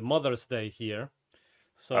of the Mother's Day here.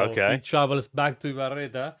 So he travels back to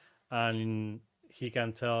Ibarreta and he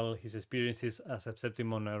can tell his experiences as accepting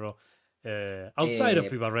Monero outside of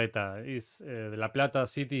Ibarreta. La Plata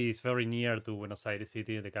city is very near to Buenos Aires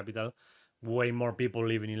city, the capital, way more people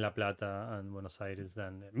living in La Plata and Buenos Aires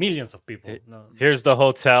than millions of people. No. Here's the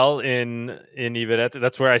hotel in Iberete.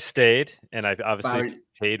 That's where I stayed, and I obviously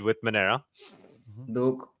paid with Monero.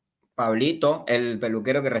 Duke, Pablito, el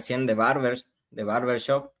peluquero que recién de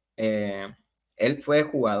Barbershop, él fue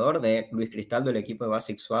jugador de Luis Cristaldo, del equipo de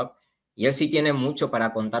Basic Swap, y él sí tiene mucho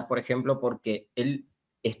para contar, por ejemplo, porque él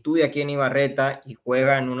estudia aquí en Ibarreta y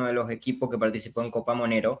juega en uno de los equipos que participó en Copa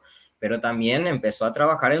Monero, pero también empezó a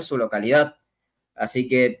trabajar en su localidad. Así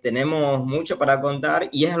que tenemos mucho para contar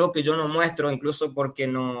y es algo que yo no muestro, incluso porque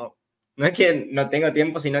no es que no tengo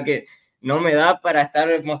tiempo, sino que no me da para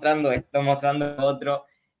estar mostrando esto, mostrando otro,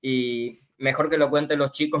 y mejor que lo cuenten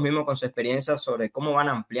los chicos mismos con su experiencia sobre cómo van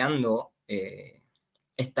ampliando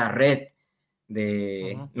esta red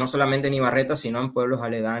de no solamente en Ibarreta, sino en pueblos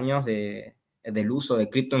aledaños del uso de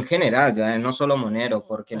cripto en general, ya no solo Monero,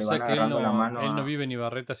 porque le van agarrando la mano. Él no vive en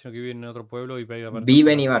Ibarreta, sino que vive en otro pueblo y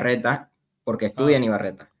vive en Ibarreta porque estudia en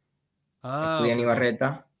Ibarreta. Estudia en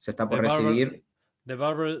Ibarreta, se está por recibir. The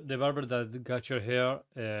barber that got your hair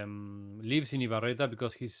lives in Ibarreta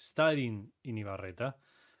because he's studying in Ibarreta,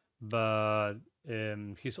 but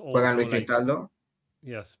he's also juega en Luis Cristaldo.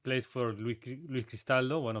 Yes, plays for Luis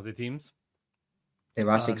Cristaldo, one of the teams. The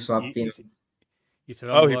Basic Swap team. He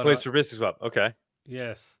plays for Basic Swap. Okay.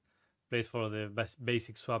 Yes, plays for the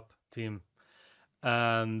Basic Swap team,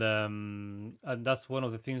 and that's one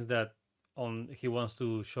of the things that he wants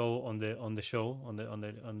to show on the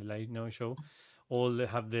live now show. All they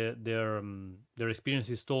have their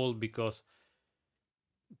experiences told, because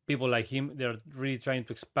people like him, they're really trying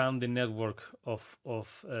to expand the network of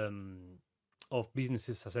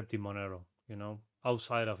businesses accepting Monero,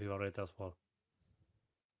 outside of Ibarreta as well.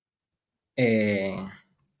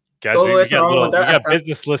 Guys, we got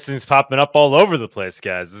business listings popping up all over the place,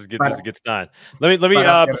 guys. This is a good sign. Let me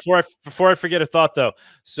before I forget a thought though.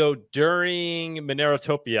 So during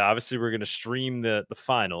MoneroTopia, obviously we're going to stream the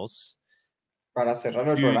finals. Para cerrar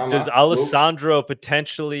el programa, does Alessandro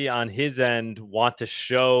potentially on his end want to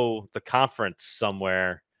show the conference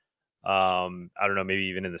somewhere? I don't know, maybe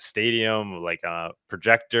even in the stadium, like a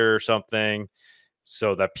projector or something,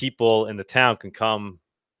 so that people in the town can come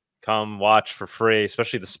watch for free,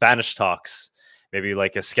 especially the Spanish talks. Maybe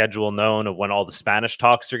like a schedule known of when all the Spanish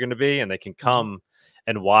talks are going to be, and they can come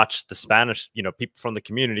and watch the Spanish, people from the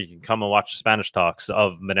community can come and watch the Spanish talks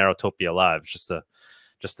of MoneroTopia live.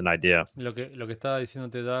 Just an idea. Lo que estaba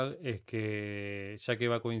diciéndote, Doug, es que ya que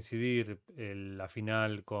va a coincidir la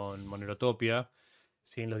final con MoneroTopia,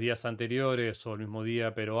 si en los días anteriores o el mismo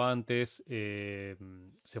día, pero antes, se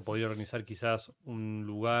podía organizar quizás un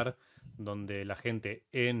lugar donde la gente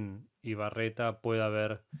en Ibarreta pueda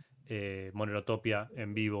ver MoneroTopia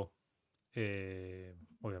en vivo,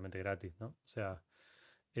 obviamente gratis, ¿no? O sea,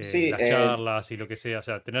 las charlas y lo que sea, o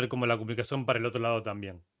sea, tener como la comunicación para el otro lado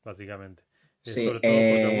también, básicamente. Sí, sobre todo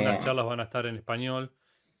porque algunas charlas van a estar en español.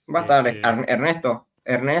 Va a estar Ernesto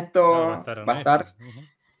va a estar.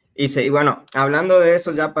 Y bueno, hablando de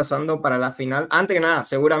eso, ya pasando para la final, antes que nada,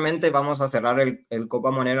 seguramente vamos a cerrar el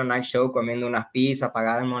Copa Monero Night Show comiendo unas pizzas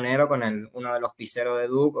pagadas en Monero con uno de los pizzeros de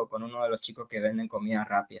Duke o con uno de los chicos que venden comida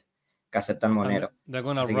rápida, que aceptan Monero. They're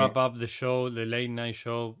gonna wrap up the show, the late night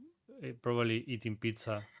show, probably eating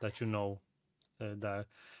pizza that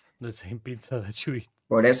the same pizza that you eat.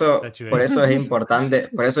 Por eso es importante.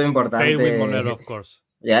 Pay with Monero, of course.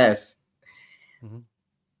 Yes.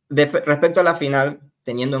 Respecto a la final,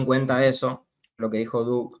 teniendo en cuenta eso, lo que dijo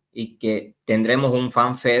Duke, y que tendremos un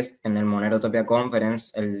Fan Fest en el MoneroTopia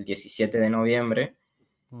Conference el 17 de noviembre,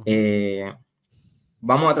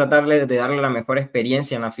 vamos a tratar de darle la mejor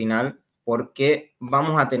experiencia en la final, porque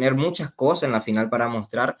vamos a tener muchas cosas en la final para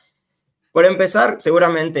mostrar. Por empezar,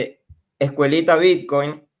 seguramente Escuelita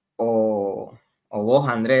Bitcoin o vos,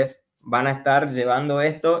 Andrés, van a estar llevando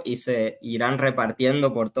esto y se irán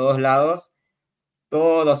repartiendo por todos lados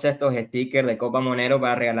todos estos stickers de Copa Monero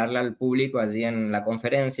para regalarle al público allí en la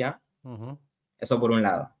conferencia. Eso por un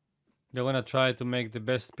lado. They're going to try to make the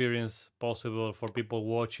best experience possible for people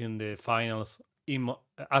watching the finals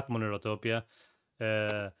at MoneroTopia.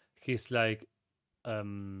 He's like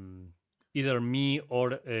either me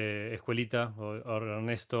or Escuelita or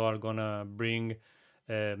Ernesto are going to bring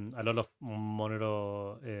a lot of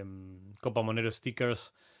Monero Copa Monero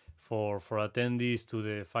stickers for attendees to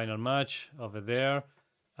the final match over there.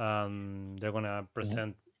 They're gonna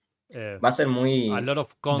present va a ser muy a lot of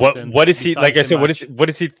content. What is he, like I said, what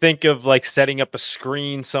does he think of, like setting up a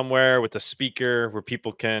screen somewhere with a speaker where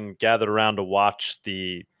people can gather around to watch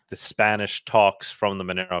the Spanish talks from the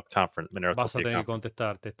Monero conference? Vas a tener que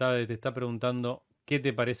contestar. Te está preguntando qué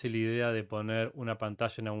te parece la idea de poner una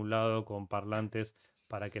pantalla en un lado con parlantes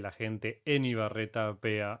para que la gente en Ibarreta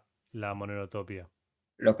vea la MoneroTopia?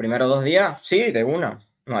 Los primeros 2 días, sí, de una,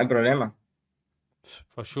 no hay problema.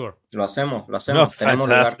 For sure. Lo hacemos. No, Tenemos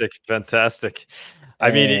lugar. fantastic.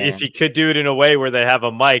 I mean, if you could do it in a way where they have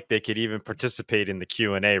a mic, they could even participate in the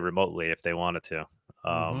Q&A remotely if they wanted to.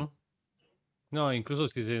 No, incluso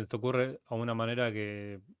si se te ocurre a una manera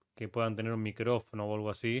que puedan tener un micrófono o algo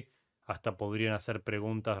así, hasta podrían hacer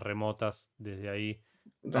preguntas remotas desde ahí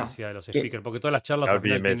hacia los speakers, porque todas las charlas al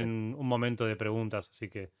final tienen un momento de preguntas, así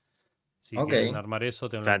que si quieren armar eso,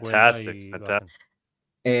 tenganlo en cuenta y lo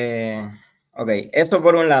hacen. Ok, esto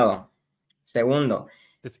por un lado. Segundo.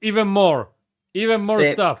 It's even more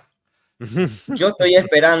stuff. Yo estoy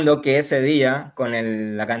esperando que ese día, con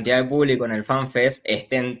la cantidad de público en el FanFest,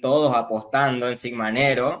 estén todos apostando en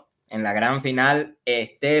Sigmanero, en la gran final,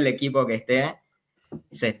 esté el equipo que esté,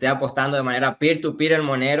 se esté apostando de manera peer-to-peer el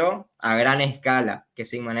Monero a gran escala, que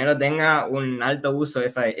Sigmanero tenga un alto uso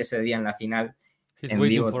ese día en la final. He's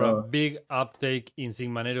waiting for a big uptake in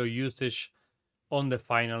Sigmanero usage on the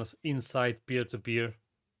finals inside peer-to-peer.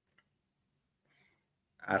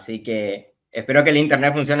 Así que espero que el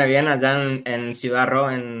internet funcione bien allá en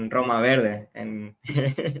en Roma Verde.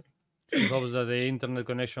 He hopes that the internet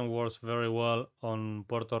connection works very well on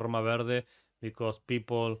Puerto Roma Verde because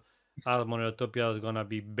people at MoneroTopia is going to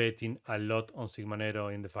be betting a lot on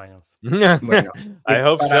Sigmanero in the finals. Bueno, I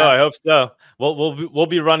hope so. We'll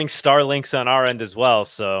be running Starlinks on our end as well,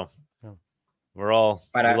 so we're all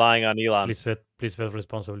relying on Elon. Please bet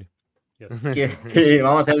responsibly. Yes. Sí,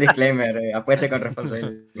 vamos a hacer el disclaimer, apueste con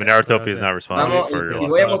responsabilidad. MoneroTopia is not responsible for your y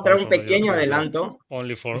voy a mostrar un pequeño adelanto.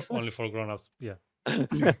 Only for grown-ups, yeah.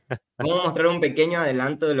 Vamos a mostrar un pequeño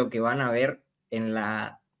adelanto de lo que van a ver en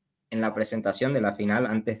la presentación de la final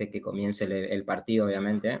antes de que comience el partido,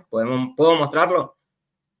 obviamente. ¿Puedo mostrarlo?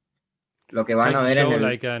 Lo que van a ver en el...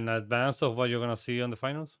 like an advance of what you're going to see on the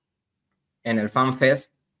finals? En el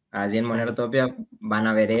FanFest, allí en MoneroTopia, van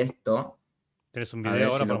a ver esto. ¿Tienes un video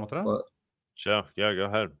ahora para mostrar? Sure, yeah, go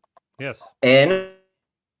ahead. Yes.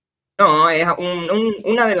 No, es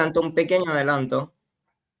un adelanto, un pequeño adelanto.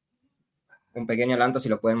 Un pequeño adelanto, si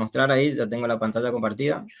lo pueden mostrar ahí, ya tengo la pantalla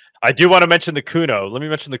compartida. I do want to mention the Kuno. Let me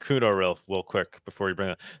mention the Kuno real quick before we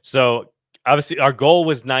bring it. So, obviously, our goal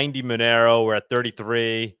was 90 Monero. We're at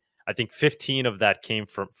 33. I think 15 of that came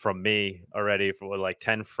from me already, for like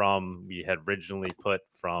 10 from we had originally put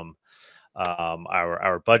from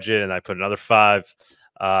our budget, and I put another 5.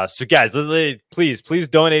 So guys, please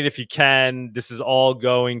donate if you can. This is all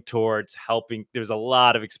going towards helping. There's a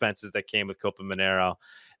lot of expenses that came with Copa Monero,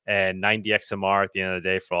 and 90 XMR at the end of the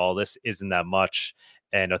day for all this isn't that much.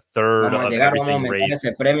 And a third of everything raised.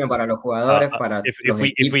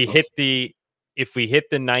 If we hit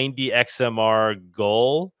the 90 XMR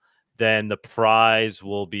goal, then the prize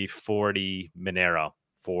will be 40 Monero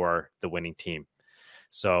for the winning team.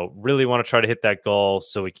 So really want to try to hit that goal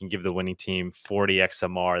so we can give the winning team 40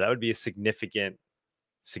 XMR. That would be a significant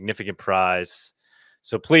prize.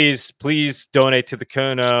 So please donate to the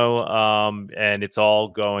Kuno. And it's all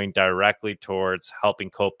going directly towards helping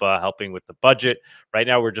Copa, helping with the budget. Right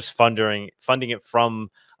now, we're just funding it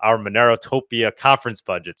from our MoneroTopia conference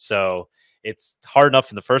budget. So it's hard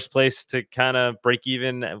enough in the first place to kind of break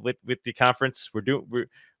even with the conference.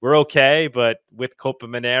 We're okay, but with Copa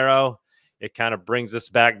Monero, it kind of brings us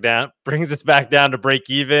back down to break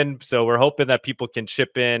even. So we're hoping that people can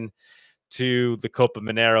chip in to the Copa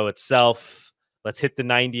Monero itself. Let's hit the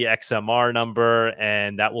 90 XMR number,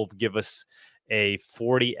 and that will give us a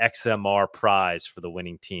 40 XMR prize for the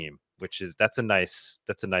winning team, that's a nice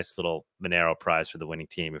little Monero prize for the winning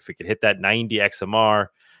team. If we could hit that 90 XMR,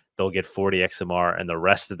 they'll get 40 XMR, and the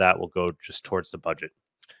rest of that will go just towards the budget.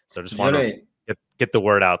 So I just want to get the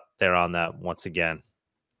word out there on that once again.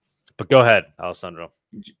 But go ahead, Alessandro.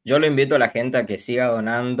 Yo lo invito a la gente a que siga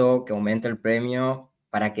donando, que aumente el premio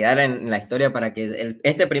para quedar en la historia, para que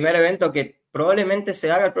este primer evento que probablemente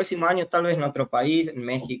se haga el próximo año, tal vez en otro país, en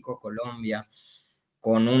México, Colombia,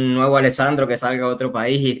 con un nuevo Alessandro que salga a otro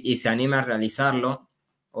país y se anime a realizarlo,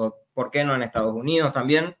 o por qué no en Estados Unidos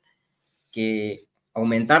también, que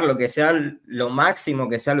aumentar lo que sea, lo máximo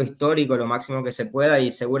que sea lo histórico, lo máximo que se pueda,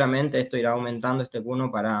 y seguramente esto irá aumentando este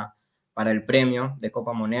Kuno para el premio de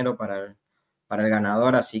Copa Monero, para el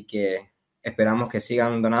ganador, así que esperamos que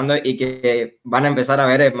sigan donando y que van a empezar a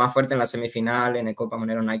ver más fuerte en la semifinal, en el Copa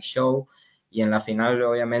Monero Night Show, y en la final,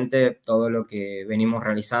 obviamente, todo lo que venimos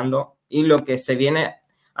realizando y lo que se viene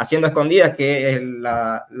haciendo a escondidas, que es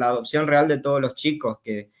la adopción real de todos los chicos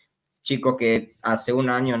que hace un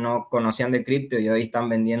año no conocían de cripto y hoy están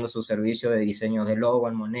vendiendo su servicio de diseño de logo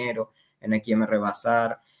en Monero, en XMR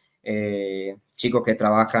Bazar, chicos que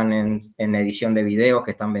trabajan en edición de videos,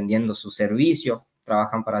 que están vendiendo sus servicios,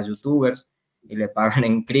 trabajan para youtubers y le pagan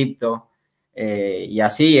en cripto. Y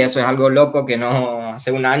así, eso es algo loco que no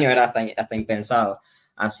hace un año era hasta impensado.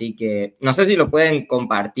 Así que no sé si lo pueden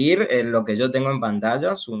compartir, lo que yo tengo en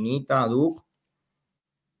pantalla, Sunita, Duke.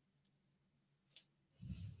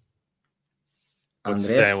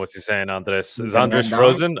 Andres. What's he saying, Andres? Is Andres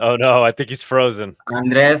frozen? Oh no, I think he's frozen.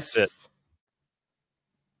 Andres. Shit.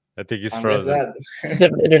 I think he's frozen.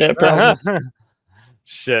 Internet problem.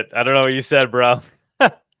 Shit, I don't know what you said, bro.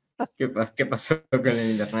 ¿Qué pasó con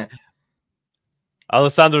el internet?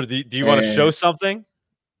 Alessandro, do you want to show something?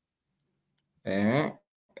 Ok.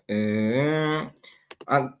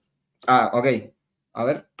 A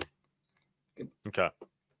ver. Okay.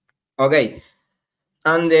 Okay.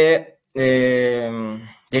 And the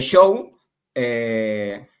show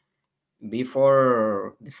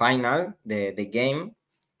before the final, the game,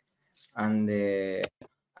 and the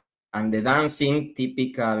dancing,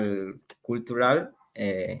 typical cultural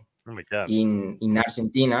in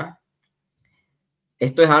Argentina.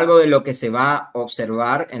 Esto es algo de lo que se va a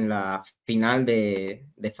observar en la final de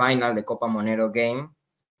final de Copa Monero Game.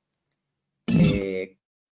 The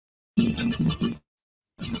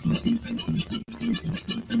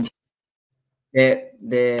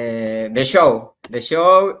show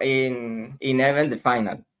in event, the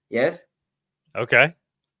final. Yes. Okay.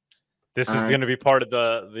 This is going to be part of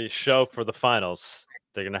the show for the finals.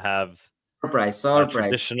 They're going to have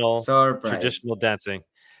traditional dancing.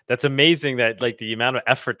 That's amazing. That like the amount of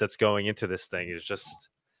effort that's going into this thing is just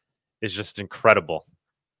incredible.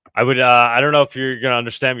 I would I don't know if you're going to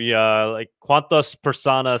understand me. Like cuántas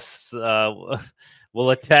personas will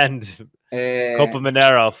attend Copa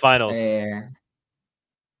Monero finals?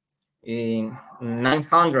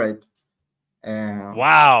 900.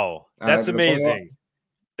 Wow, that's amazing.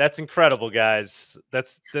 That's incredible, guys.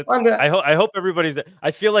 That's I hope everybody's there. I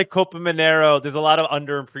feel like Copa Monero, there's a lot of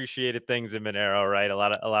underappreciated things in Monero, right? A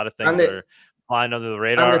lot of things that are flying under the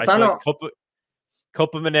radar. I feel like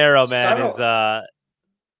Copa Monero, man, is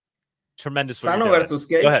tremendous. Sano versus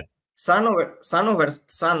Cake. Go ahead. Sano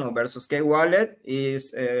versus Cake Wallet is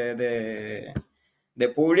the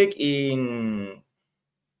public in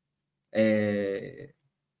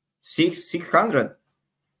 600.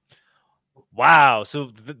 Wow.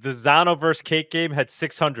 So the Zano versus Cake game had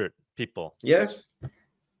 600 people. Yes.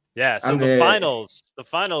 Yeah. So the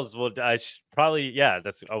finals will probably,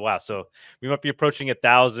 that's, oh wow. So we might be approaching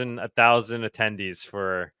 1,000 attendees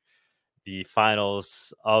for the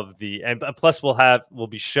finals of the, and plus we'll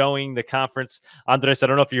be showing the conference. Andres, I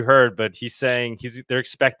don't know if you heard, but he's saying they're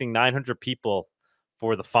expecting 900 people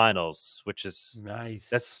for the finals, which is nice.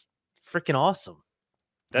 That's freaking awesome.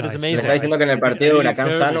 That is amazing. Me está diciendo que en el partido de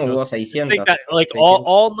Huracán Sano hubo 600. Like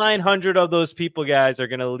all 900 of those people, guys, are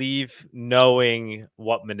going to leave knowing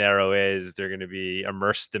what Monero is. They're going to be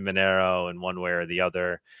immersed in Monero in one way or the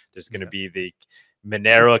other. There's going to be the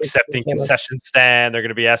Monero accepting concession stand. They're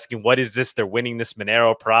going to be asking, what is this? They're winning this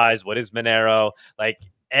Monero prize. What is Monero? Like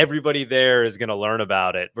everybody there is going to learn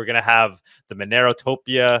about it. We're going to have the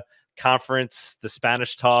MoneroTopia conference, the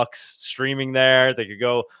Spanish talks streaming there. They could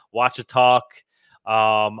go watch a talk.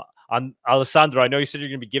 On Alessandro, I know you said you're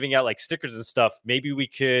going to be giving out like stickers and stuff. Maybe we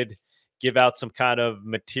could give out some kind of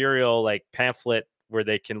material like pamphlet where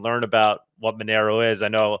they can learn about what Monero is. I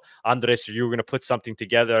know, Andres, you were going to put something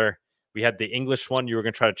together. We had the English one. You were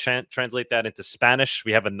going to try to translate that into Spanish.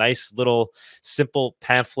 We have a nice little simple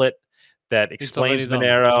pamphlet that explains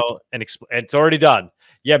Monero, and it's already done.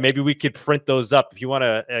 Yeah, maybe we could print those up. If you want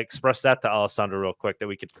to express that to Alessandro real quick, that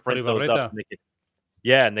we could print those up.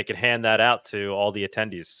 And they could hand that out to all the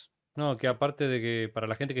attendees. No, que aparte de que para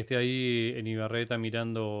la gente que esté ahí en Ibarreta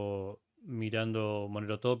mirando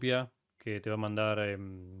MoneroTopia, que te va a mandar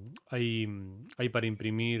ahí para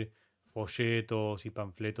imprimir folletos y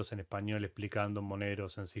panfletos en español explicando Monero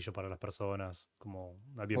sencillo para las personas, como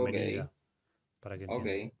una bienvenida. Para que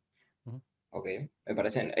entiendan. Ok, me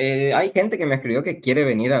parece. Hay gente que me escribió que quiere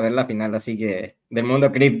venir a ver la final, así que del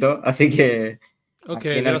mundo cripto, así que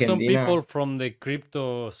okay, there are some people from the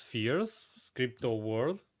crypto spheres, crypto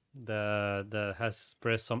world, that has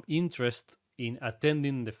expressed some interest in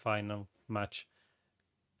attending the final match.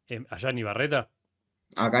 Allá en Ibarreta.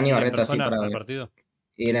 Acá en Ibarreta, sí, para el partido.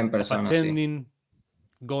 Ir en persona, attending,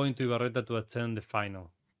 going to Ibarreta to attend the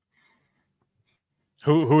final.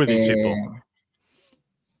 Who are these people?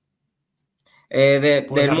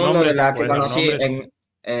 Del mundo de la que conocí.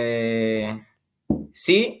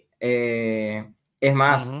 Sí, es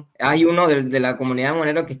más, hay uno de la comunidad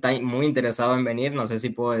Monero que está muy interesado en venir, no sé si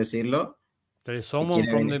puedo decirlo. There is someone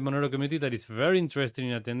from the Monero community that is very interested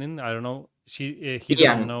in attending. I don't know he Ian.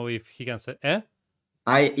 doesn't know if he can say.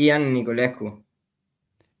 Ian Niculescu.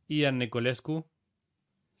 Ian Niculescu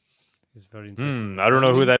is very interesting. I don't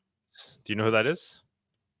know who that is. Do you know who that is?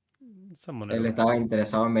 Él estaba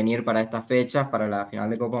interesado en venir para estas fechas, para la final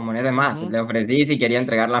de Copa Monero. Es más, le ofrecí si quería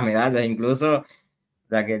entregar las medallas, incluso, o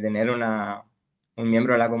sea, que tener un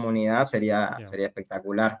miembro de la comunidad sería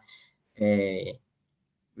espectacular.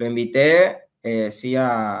 Lo invité, sí,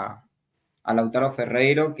 a Lautaro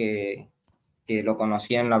Ferreiro, que lo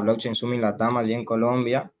conocía en la Blockchain Summit Latam allí en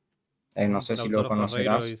Colombia. No sé si lo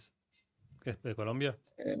conocerás. ¿Es de Colombia?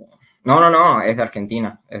 No, es de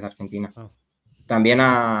Argentina, También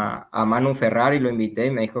a Manu Ferrari lo invité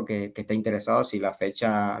y me dijo que está interesado, si la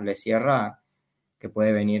fecha le cierra, que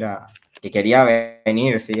puede venir que quería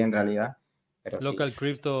venir, sí, en realidad. Pero Local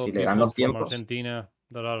crypto si le dan los from tiempos. Argentina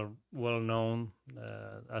that are well known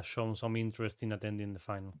have shown some interest in attending the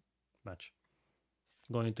final match.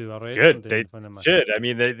 Going to Ibarra. Good. They should. I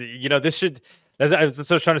mean, this should. As I was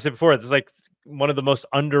trying to say before, it's like one of the most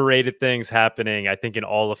underrated things happening, I think, in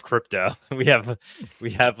all of crypto. We have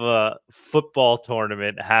a football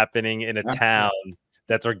tournament happening in a town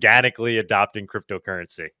that's organically adopting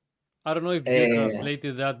cryptocurrency. I don't know if you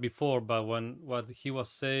translated that before, but what he was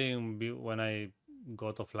saying when I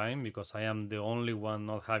got offline, because I am the only one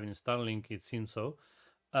not having Starlink, it seems so.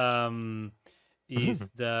 Is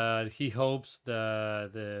that he hopes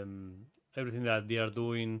that everything that they are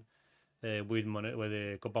doing with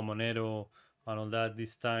the Copa Monero and all that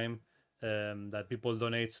this time, that people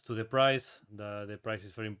donate to the prize. The prize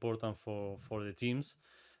is very important for the teams,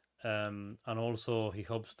 and also he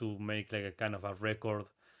hopes to make like a kind of a record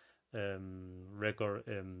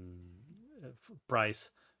price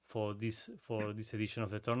for this edition of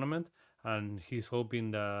the tournament. And he's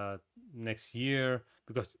hoping that next year,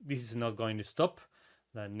 because this is not going to stop,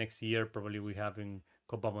 that next year probably we have in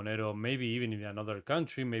Copa Monero, maybe even in another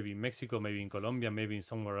country, maybe in Mexico, maybe in Colombia, maybe in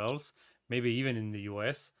somewhere else, maybe even in the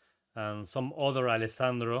US, and some other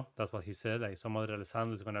Alessandro, that's what he said, like some other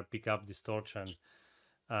Alessandro is going to pick up this torch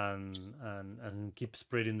and keep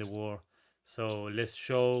spreading the war. So let's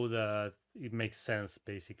show that it makes sense,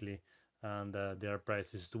 basically, and there are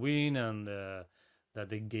prizes to win, and that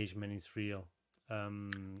the engagement is real,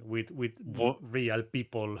 with real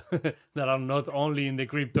people that are not only in the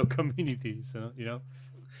crypto communities,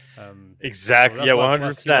 Exactly. So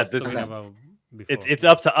 100%. It's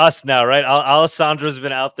up to us now, right? Alessandro's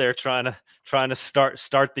been out there trying to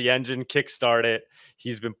start the engine, kickstart it.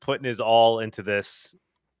 He's been putting his all into this.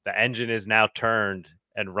 The engine is now turned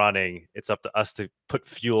and running. It's up to us to put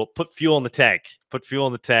fuel in the tank.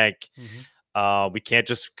 We can't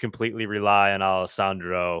just completely rely on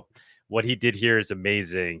Alessandro. What he did here is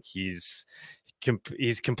amazing. He's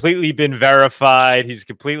completely been verified. He's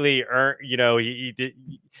completely earned. He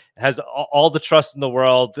has all the trust in the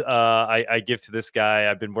world. I give to this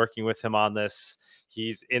guy. I've been working with him on this.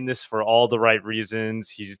 He's in this for all the right reasons.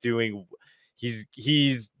 He's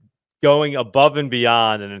going above and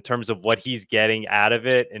beyond, and in terms of what he's getting out of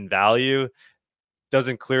it in value,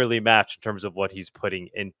 doesn't clearly match in terms of what he's putting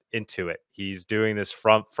into it. He's doing this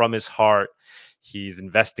from his heart. He's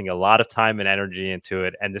investing a lot of time and energy into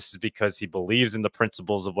it, and this is because he believes in the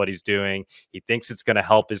principles of what he's doing. He thinks it's going to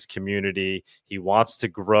help his community. He wants to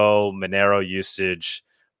grow Monero usage,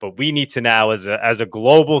 but we need to now, as a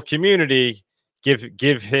global community,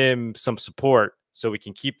 give him some support so we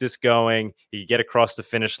can keep this going. He can get across the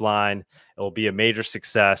finish line. It will be a major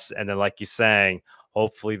success, and then, like you're saying,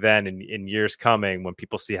 hopefully then in years coming, when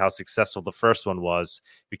people see how successful the first one was,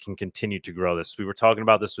 we can continue to grow this. We were talking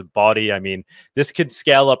about this with Body. I mean, this could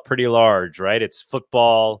scale up pretty large, right? It's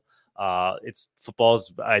football.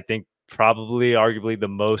 Football's, I think, probably arguably the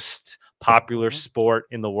most popular sport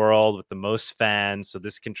in the world with the most fans. So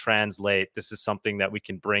this can translate. This is something that we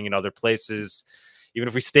can bring in other places. Even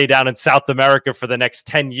if we stay down in South America for the next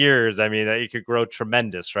 10 years, I mean, it could grow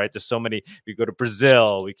tremendous, right? There's so many. We go to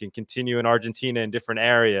Brazil. We can continue in Argentina in different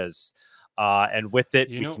areas. And with it,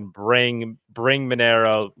 we can bring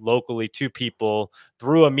Monero locally to people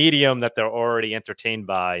through a medium that they're already entertained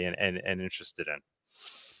by and interested in.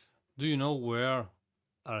 Do you know where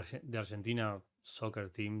the Argentina soccer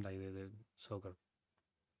team, like the soccer?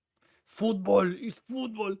 Football is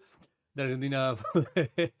football. The Argentina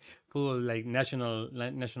football, like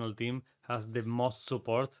national team, has the most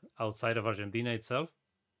support outside of Argentina itself?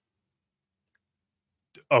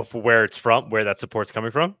 Oh, for where it's from, where that support's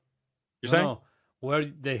coming from? You're saying? No, where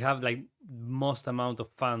they have like most amount of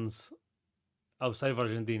fans outside of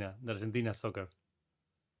Argentina, the Argentina soccer.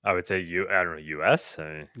 I would say I don't know, US?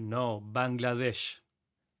 No, Bangladesh.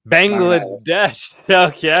 Bangladesh.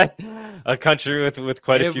 Okay, a country with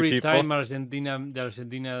quite a few people. Every time the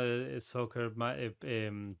Argentina soccer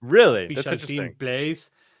really, that's official interesting. Team plays,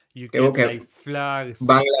 you get like flags.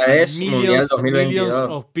 Bangladesh Mundial 2022. Millions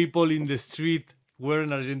of people in the street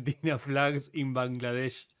wearing Argentina flags in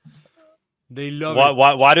Bangladesh. They love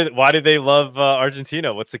it. Why do they love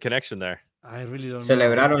Argentina? What's the connection there? I really don't know.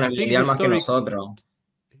 Celebraron el Mundial más que nosotros.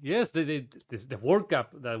 Yes, the World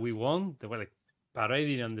Cup that we won, they were like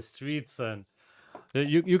parading on the streets, and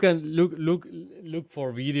you can look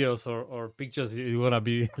for videos or pictures. It's gonna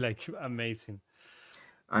be like amazing.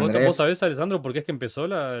 ¿Vos sabés, Alessandro, por qué es que empezó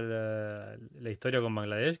la historia con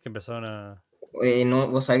Bangladesh? Que empezaron a... No,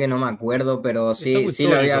 vos sabés que no me acuerdo, pero sí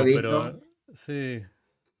lo había visto. Pero,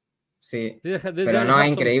 sí, pero no, es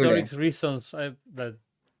increíble. Reasons that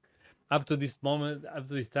up to this moment, up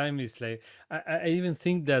to this time, is like I even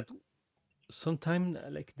think that sometime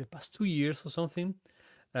like the past 2 years or something,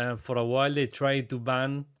 for a while they tried to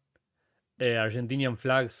ban Argentinian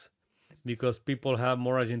flags because people have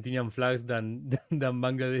more Argentinian flags than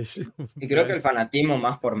Bangladesh. Y creo que el fanatismo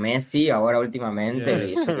más por Messi ahora últimamente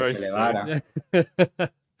le hizo que se elevara.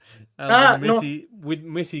 With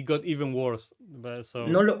Messi got even worse. But so...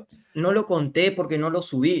 No lo conté porque no lo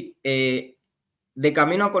subí. De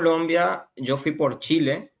camino a Colombia, yo fui por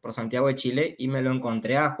Chile, por Santiago de Chile, y me lo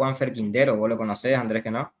encontré a Juanfer Quintero. ¿Vos lo conocés, Andrés,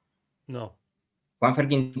 que no? No. Juanfer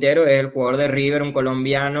Quintero es el jugador de River, un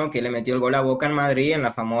colombiano que le metió el gol a Boca en Madrid en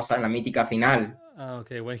la mítica final.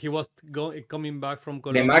 Okay. When he was coming back from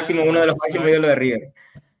Colombia, uno de los máximos ídolos de River.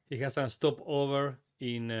 He has a stopover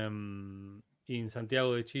in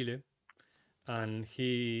Santiago de Chile, and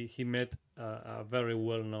he met a very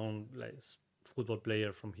well-known football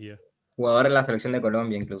player from here. Jugador de la selección de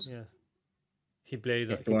Colombia, incluso. Yeah.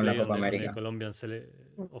 Estuvo en la Copa América. Colombian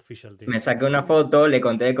official team. Me saqué una foto, le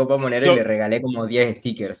conté de Copa Monero y le regalé como 10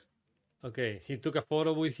 stickers. Okay, he took a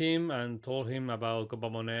photo with him and told him about Copa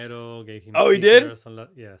Monero, gave him he did?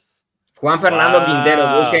 Yes. Juan Fernando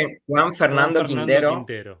Quintero, busquen Juan Fernando Quintero.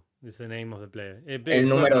 Is the name of the player. El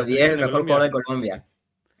número 10, el mejor jugador de Colombia.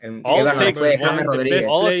 All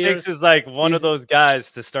it takes is like one of those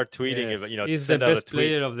guys to start tweeting it, he's the best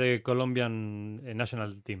player of the Colombian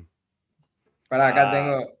national team. Para acá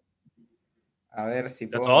tengo, a ver si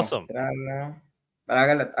puedo mostrarla.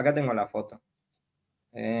 Para acá tengo la foto.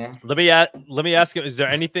 Let me ask you, is there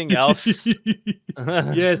anything else?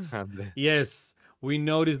 Yes. We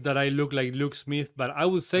noticed that I look like Luke Smith, but I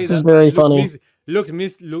would say this is very funny. Luke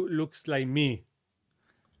Smith looks like me.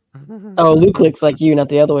 Oh, Luke looks like you, not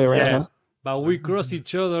the other way around. Huh? But we cross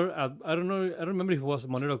each other. I don't know. I don't remember if it was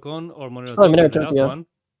MoneroCon or MoneroTopia. Oh, MoneroTopia.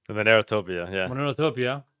 The MoneroTopia, yeah.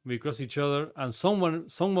 MoneroTopia. We cross each other, and someone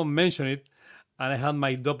mentioned it, and I had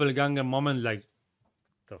my doppelganger moment. Like,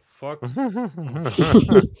 the fuck.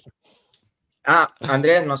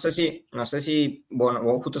 Andrés, no sé si, bueno,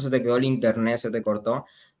 vos justo se te quedó el internet, se te cortó,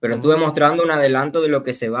 pero estuve mostrando un adelanto de lo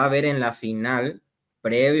que se va a ver en la final,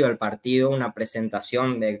 previo al partido, una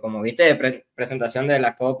presentación como viste, presentación de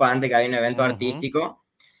la Copa antes que hay un evento artístico,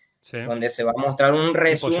 donde se va a mostrar un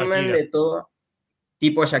resumen de todo,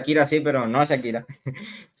 tipo Shakira, sí, pero no Shakira,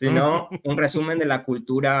 sino un resumen de la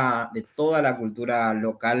cultura, de toda la cultura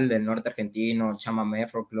local del norte argentino, chamamé,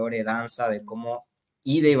 folclore, danza, de cómo,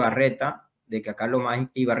 y de Ibarreta, de que acá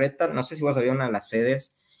Ibarreta, no sé si vos sabías, una de las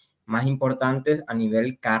sedes más importantes a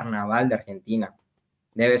nivel carnaval de Argentina.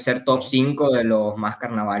 Debe ser top 5 de los más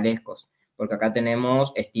carnavalescos, porque acá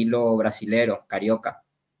tenemos estilo brasilero, carioca,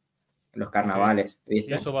 los carnavales,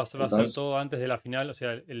 ¿viste? Y eso va a ser todo antes de la final, o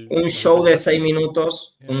sea... un show de 6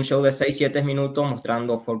 minutos, un show de 6-7 minutos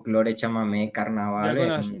mostrando folclore, chamamé, carnaval.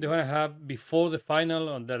 They're gonna have, before the final,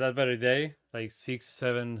 on that very day, like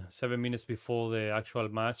 7 minutes before the actual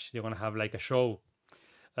match, they're gonna have like a show,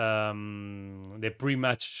 the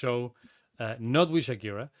pre-match show, not with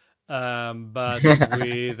Shakira, but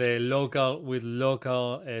with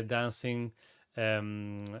local dancing,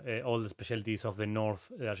 all the specialties of the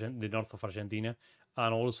north of Argentina,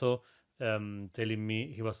 and also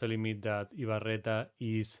he was telling me that Ibarreta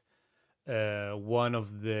is one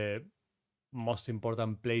of the most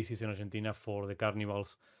important places in Argentina for the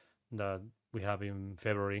carnivals that we have in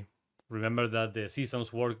February. Remember that the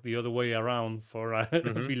seasons work the other way around for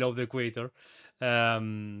below the equator.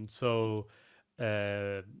 And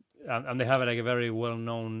they have like a very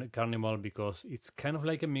well-known carnival because it's kind of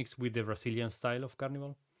like a mix with the Brazilian style of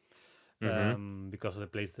carnival, because of the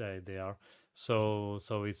place that they are. So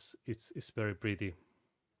it's very pretty.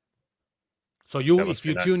 So if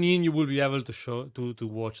you tune in, you will be able to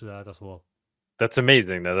watch that as well. That's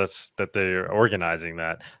amazing that they're organizing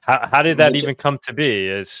that. How did that even come to be?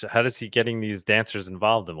 How does he getting these dancers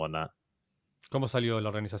involved and whatnot? ¿Cómo salió la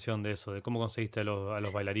organización de eso? ¿De cómo conseguiste a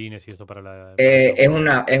los bailarines y eso para la... Es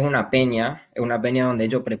una peña donde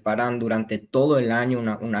ellos preparan durante todo el año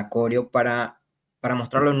una coreo para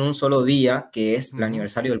mostrarlo en un solo día, que es el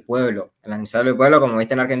aniversario del pueblo. El aniversario del pueblo, como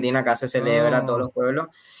viste en Argentina, acá se celebra a todos los pueblos.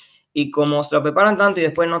 Y como se lo preparan tanto y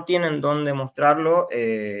después no tienen dónde mostrarlo,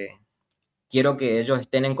 quiero que ellos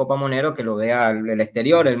estén en Copa Monero, que lo vea el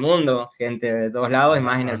exterior, el mundo, gente de todos lados, y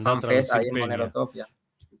más en el FanFest ahí en MoneroTopia.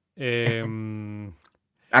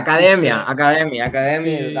 Academia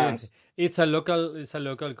dance. It's a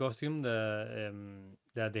local costume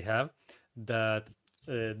that they have that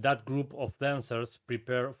group of dancers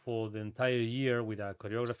prepare for the entire year with a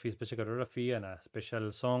special choreography and a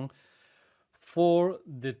special song for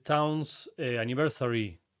the town's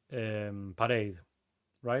anniversary parade,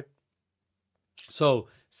 right? So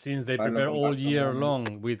since they prepare all year long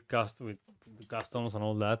with customs and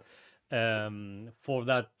all that, for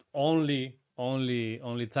that only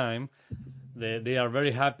time, they are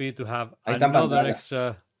very happy to have another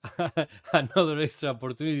extra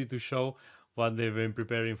opportunity to show what they've been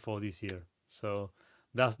preparing for this year. So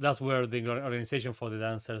that's where the organization for the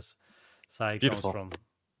dancers side comes from.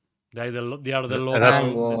 They are the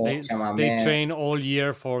local. They train all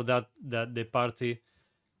year for that the party,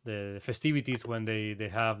 the festivities when they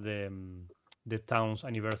have the town's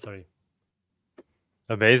anniversary.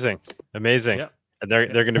 Amazing. Yeah. And they're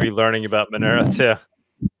going to be learning about Monero too.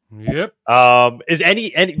 Yep. Is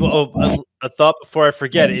a thought before I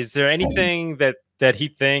forget? Is there anything that he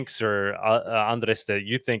thinks or Andres that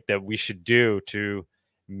you think that we should do to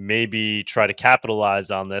maybe try to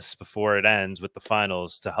capitalize on this before it ends with the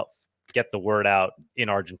finals to help get the word out in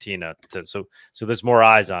Argentina so there's more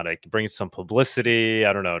eyes on it, bring some publicity?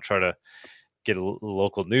 I don't know, try to get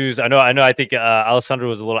local news. I think Alessandro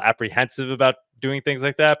was a little apprehensive about doing things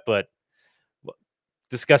like that, but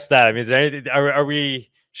discuss that. I mean, is there anything,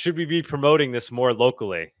 should we be promoting this more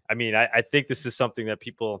locally? I mean, I think this is something that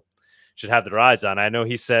people should have their eyes on. I know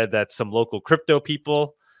he said that some local crypto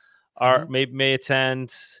people may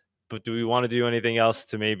attend, but do we want to do anything else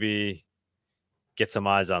to maybe get some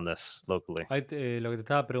eyes on this locally? Lo que te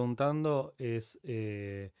estaba preguntando es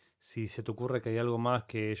si se te ocurre que hay algo más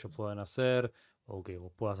que ellos puedan hacer, o que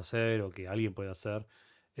vos puedas hacer, o que alguien pueda hacer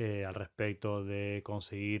al respecto de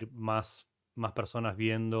conseguir más personas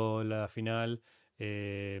viendo la final,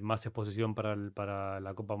 más exposición para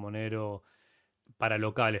la Copa Monero, para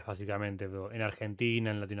locales básicamente, en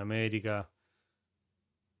Argentina, en Latinoamérica.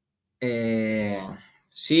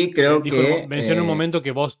 Sí, creo que... Mencioné un momento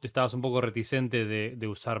que vos estabas un poco reticente de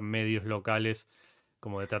usar medios locales,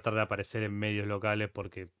 como de tratar de aparecer en medios locales,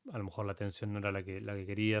 porque a lo mejor la atención no era la que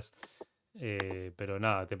querías. Pero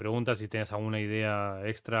nada, te preguntas si tienes alguna idea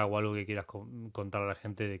extra o algo que quieras contar a la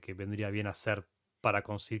gente de que vendría bien hacer para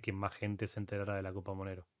conseguir que más gente se enterara de la Copa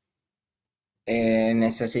Monero.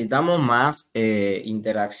 Necesitamos más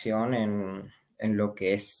interacción en lo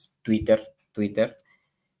que es Twitter.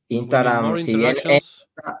 Instagram, si bien...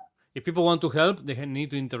 If people want to help, they need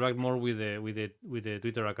to interact more with the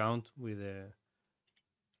Twitter account,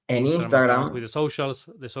 en Instagram account, with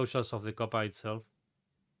the socials of the Copa itself.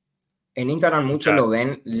 En Instagram muchos lo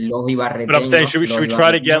ven los ibarreteños. But I'm saying, should we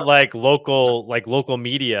try to get like local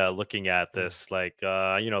media looking at this, like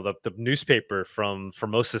the newspaper from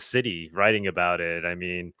Formosa City writing about it? I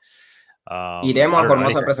mean, iremos a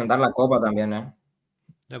Formosa a presentar la Copa también, a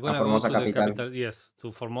Formosa capital. Yes,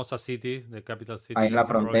 to Formosa City, the capital city. Ahí en la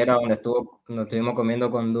frontera donde estuvimos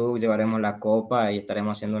comiendo con Doug, llevaremos la Copa y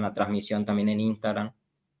estaremos haciendo una transmisión también en Instagram.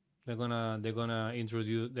 They're gonna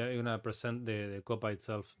present the Copa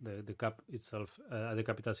itself, the cup itself at the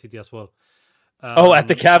capital city as well. At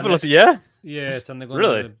the capital city, yeah? Yes, and they're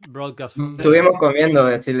gonna broadcast. Estuvimos comiendo,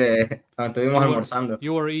 decirle, estuvimos almorzando.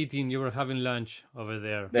 You were having lunch over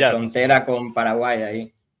there. De frontera con Paraguay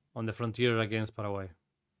ahí. On the frontier against Paraguay.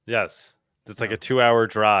 Yes. It's like a 2-hour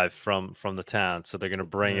drive from the town, so they're going to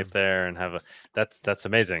bring it there and have that's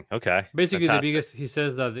amazing. Okay. Basically, fantastic. He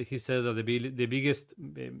says that the biggest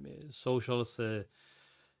socials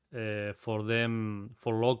for them,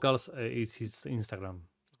 for locals, is his Instagram.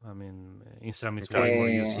 I mean, Instagram is way more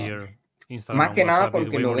used here. Instagram, más que nada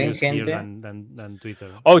porque lo ven gente than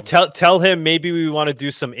Twitter. Oh, tell him maybe we want to do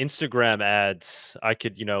some Instagram ads.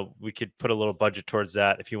 We could put a little budget towards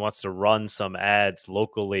that if he wants to run some ads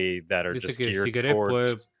locally that are just geared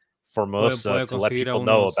towards Formosa to let people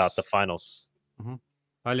know about the finals.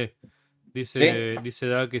 Vale. Dice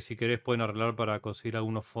Doug que si querés pueden arreglar para conseguir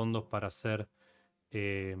algunos fondos para hacer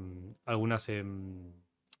algunas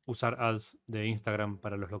usar ads de Instagram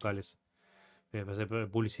para los locales. Hacer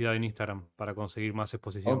publicidad en Instagram para conseguir más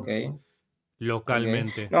exposición. Ok.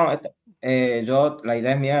 Localmente. No, la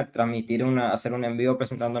idea es mía transmitir hacer un envío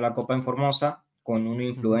presentando la Copa en Formosa con un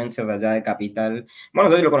influencer de allá de Capital. Bueno,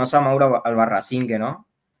 no sé si lo conoces a Mauro Albarracín, ¿no?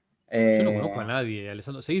 Yo no conozco a nadie,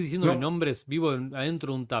 Alessandro. Seguís diciéndome no. nombres, vivo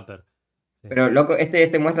adentro de un tupper. Sí. Pero loco,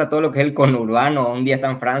 este muestra todo lo que es el conurbano. Un día está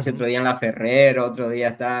en Francia, otro día en La Ferrer, otro día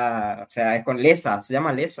está, o sea, es con Lesa, se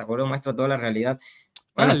llama Lesa, boludo, muestra toda la realidad.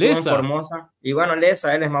 Bueno, estuvo en Formosa. Y bueno,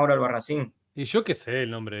 Lesa, él es Mauro Albarracín. Y yo qué sé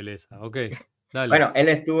el nombre de Lesa, ok. Dale. Bueno, él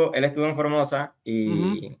estuvo en Formosa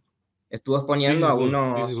y estuvo exponiendo a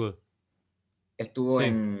unos... Estuvo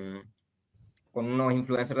con unos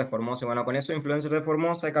influencers de Formosa. Y bueno, con esos influencers de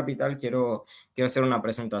Formosa, de Capital, quiero hacer una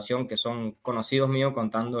presentación que son conocidos míos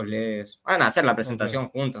contándoles... Van a hacer la presentación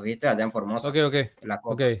juntos, ¿viste? Allá en Formosa. Okay. En la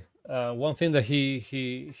Copa. Okay. One thing that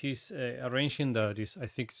he's arranging that I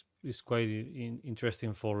think is quite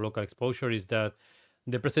interesting for local exposure is that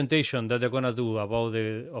the presentation that they're gonna do about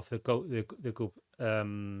the coup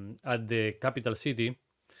at the capital city,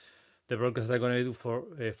 the broadcast they're gonna do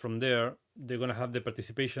from there, they're gonna have the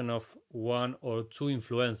participation of one or two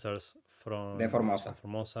influencers from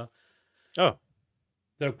Formosa. Oh,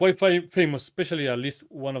 they're quite famous, especially at least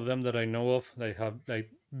one of them that I know of. They have like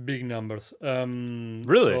big numbers.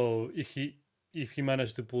 Really? So if he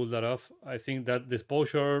managed to pull that off, I think that the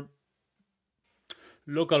exposure,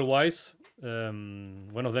 local wise,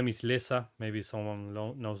 one of them is Lesa. Maybe someone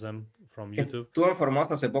knows them from YouTube. Estuvo en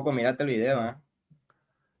Formosa hace poco, mirate el video, ¿eh?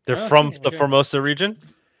 They're from the Formosa region?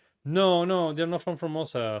 No, they're not from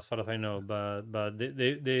Formosa, as far as I know. But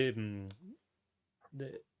they've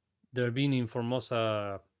been in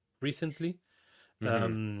Formosa recently,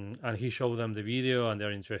 and he showed them the video, and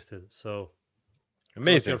they're interested. So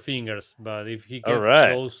amazing. Cross your fingers. But if he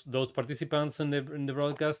gets those participants in the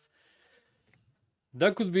broadcast,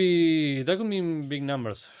 that could mean big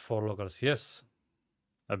numbers for locals. Yes.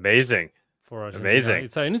 Amazing. For Argentina. Amazing.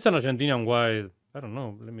 It's an Argentinian wide. I don't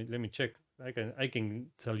know. Let me check. I can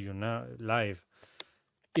tell you now live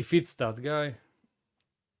if it's that guy.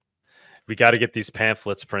 We got to get these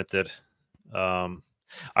pamphlets printed. We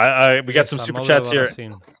got some super chats here.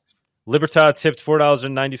 Libertad tipped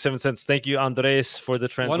 $4.97. Thank you, Andres, for the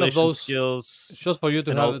translation skills. Just for you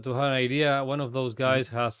to have an idea, one of those guys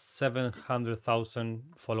has 700,000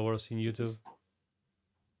 followers in YouTube.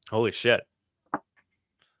 Holy shit!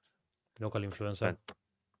 Local influencer.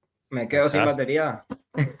 Me quedo sin batería.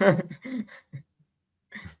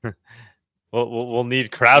 We'll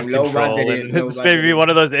need crowd control. This may be one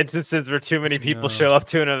of those instances where too many people show up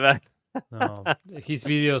to an event. No, his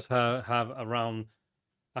videos have around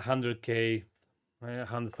 100K,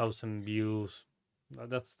 100,000 views.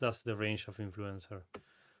 That's the range of influencer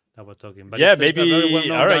that we're talking. But yeah, maybe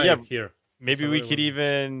all right. Yeah, here. Maybe we could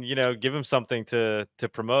even, give him something to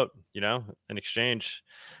promote, in exchange.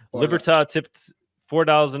 Libertad tipped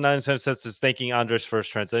 $4.97 is thanking Andres for his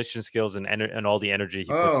translation skills and all the energy he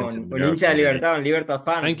puts into un hincha de Libertad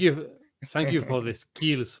fan. Thank you for the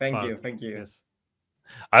skills. Thank you. Yes.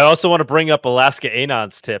 I also want to bring up Alaska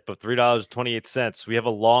Anon's tip of $3.28. We have a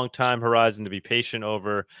long time horizon to be patient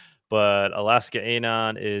over, but Alaska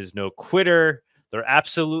Anon is no quitter. There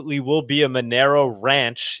absolutely will be a Monero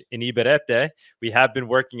ranch in Ibarrete. We have been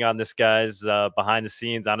working on this, guys, behind the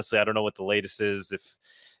scenes. Honestly, I don't know what the latest is.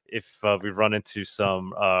 If we've run into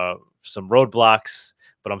some roadblocks,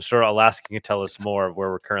 but I'm sure Alaska can tell us more of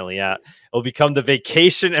where we're currently at. It will become the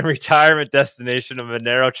vacation and retirement destination of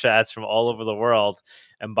Monero chats from all over the world.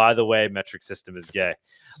 And by the way, metric system is gay.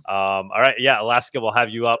 All right, yeah, Alaska, we'll have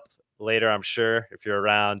you up later, I'm sure. If you're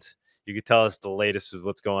around, you can tell us the latest with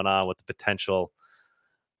what's going on with the potential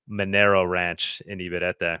Monero ranch in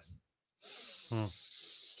Ibarrete.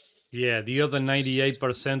 Yeah, the other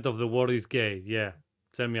 98% of the world is gay. Yeah.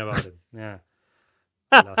 Tell me about it. Yeah.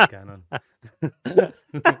 Last canon.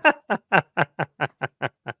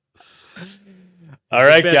 All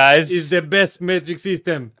right, guys. It's the best metric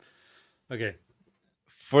system. Okay.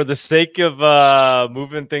 For the sake of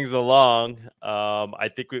moving things along, I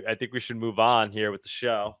think we should move on here with the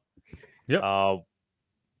show. Yep.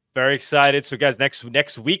 Very excited. So, guys, next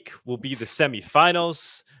week will be the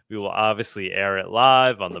semifinals. We will obviously air it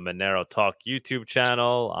live on the Monero Talk YouTube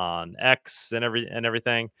channel, on X and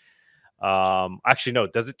everything. Actually, no,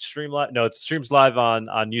 does it stream live? No, it streams live on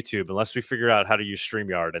YouTube, unless we figure out how to use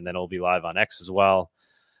StreamYard, and then it'll be live on X as well.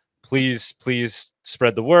 Please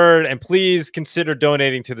spread the word, and please consider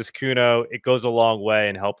donating to this Kuno. It goes a long way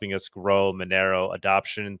in helping us grow Monero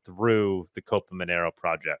adoption through the Copa Monero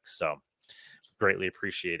project. So greatly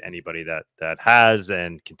appreciate anybody that has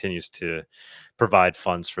and continues to provide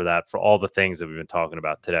funds for that, for all the things that we've been talking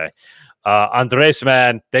about today. Anhdres,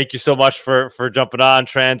 man, thank you so much for jumping on,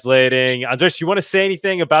 translating. Anhdres, you want to say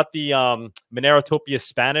anything about the MoneroTopia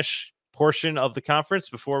Spanish portion of the conference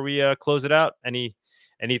before we close it out?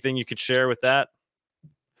 Anything you could share with that?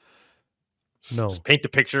 No. Just paint the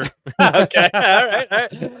picture. Okay. All right.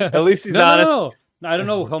 At least he's honest. No. I don't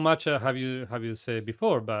know how much have you said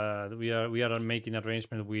before, but we are making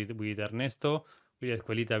arrangement with Ernesto, with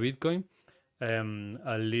Escuelita Bitcoin.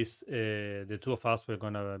 At least the two of us were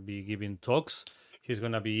gonna be giving talks. He's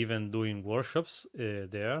gonna be even doing workshops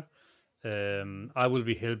there. I will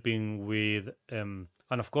be helping with, and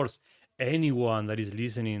of course, anyone that is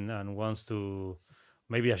listening and wants to,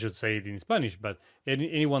 maybe I should say it in Spanish, but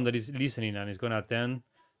anyone that is listening and is gonna attend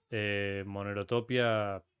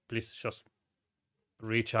MoneroTopia, please just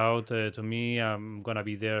reach out to me. I'm gonna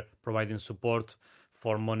be there providing support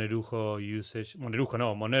for Monero usage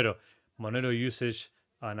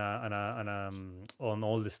and on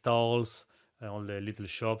all the stalls, all the little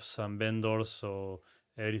shops and vendors. So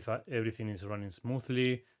everything is running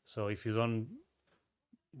smoothly. So if you don't,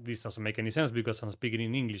 this doesn't make any sense because I'm speaking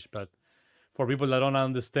in English. But for people that don't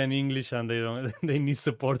understand English and they need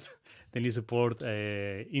support, on the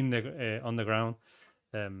ground.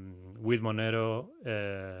 With Monero,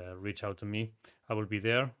 reach out to me. I will be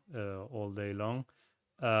there all day long,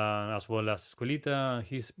 as well as Escuelita.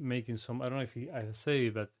 He's making some, I don't know if I say,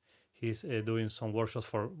 but he's doing some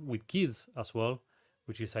workshops with kids as well,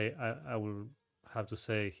 which is I will have to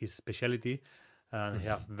say his specialty. And he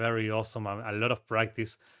have very awesome, a lot of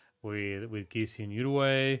practice with kids in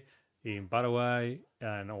Uruguay, in Paraguay,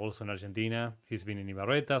 and also in Argentina. He's been in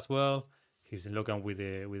Ibarreta as well. He's looking with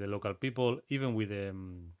the local people, even with the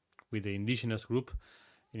indigenous group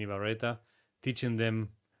in Ibarreta, teaching them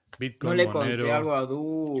Bitcoin, no le Monero. Conté algo a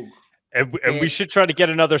Duke. And we should try to get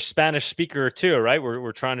another Spanish speaker too, right?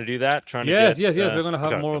 We're trying to do that. Yes. We're gonna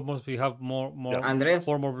have more. We have more. Andres.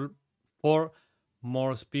 Four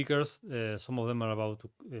more speakers. Some of them are about to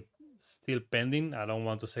still pending. I don't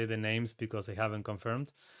want to say the names because they haven't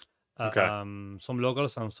confirmed. Some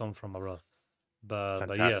locals and some from abroad.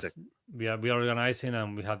 But yes, we are organizing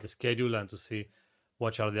and we have the schedule and to see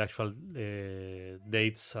what are the actual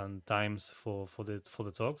dates and times for the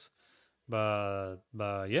talks. But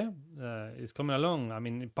yeah, it's coming along. I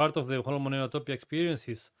mean, part of the whole MoneroTopia experience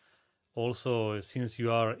is also, since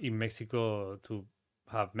you are in Mexico, to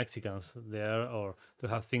have Mexicans there or to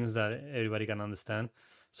have things that everybody can understand.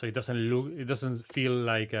 So it doesn't feel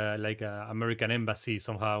like a American embassy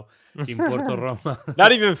somehow in Puerto Roma.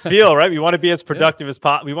 Not even feel, right? We want to be as productive as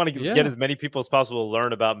possible. We want to get as many people as possible to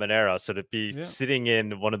learn about Monero. So to be sitting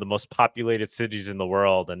in one of the most populated cities in the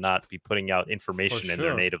world and not be putting out information in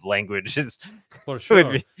their native language is for sure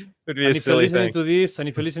would be a silly thing. And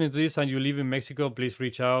if you're listening to this and you live in Mexico, please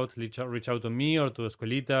reach out to me or to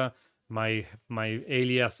Escuelita. My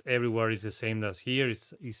alias everywhere is the same as here.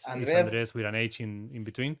 It's Andres with an H in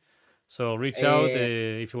between. So reach out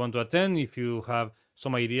if you want to attend. If you have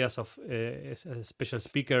some ideas of a special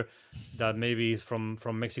speaker that maybe is from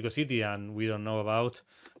Mexico City and we don't know about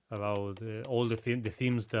all the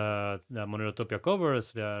themes that MoneroTopia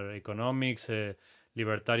covers, their economics,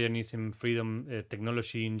 libertarianism, freedom,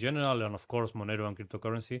 technology in general, and of course Monero and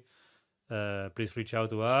cryptocurrency. Please reach out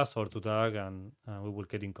to us or to Doug and we will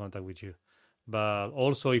get in contact with you. But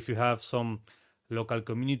also, if you have some local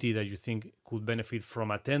community that you think could benefit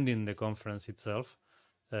from attending the conference itself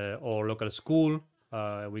or local school,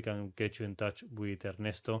 we can get you in touch with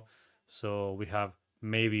Ernesto. So we have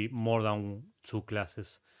maybe more than 2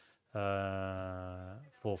 classes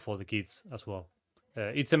for the kids as well.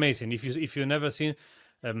 It's amazing. If you've never seen,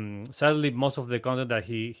 sadly, most of the content that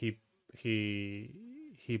he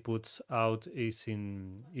puts out is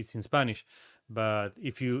in Spanish, but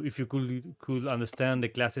if you could understand the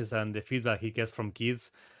classes and the feedback he gets from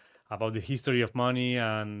kids about the history of money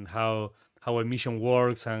and how emission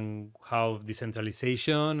works and how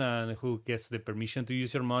decentralization and who gets the permission to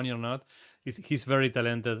use your money or not, he's very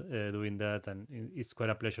talented doing that, and it's quite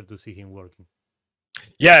a pleasure to see him working.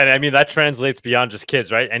 Yeah, and I mean, that translates beyond just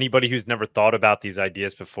kids, right? Anybody who's never thought about these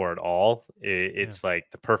ideas before at all, it's like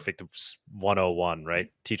the perfect 101, right?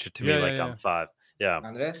 Teach it to me like I'm 5. Yeah.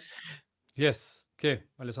 Andrés. Yes. ¿Qué,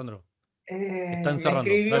 Alessandro? Están cerrando.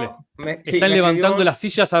 Dale. Están levantando las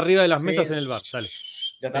sillas arriba de las mesas en el bar. Dale.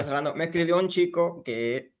 Ya está cerrando. Me escribió un chico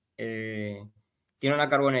que tiene una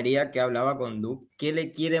carbonería que hablaba con Duke, que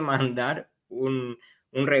le quiere mandar un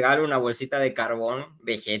regalo, una bolsita de carbón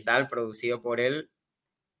vegetal producido por él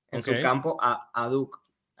en su campo a Duke.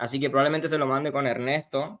 Así que probablemente se lo mande con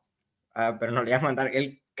Ernesto pero no le iba a mandar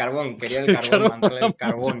el carbón, quería el carbón, mandarle el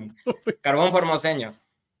carbón. Carbón formoseño.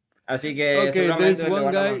 Así que seguramente le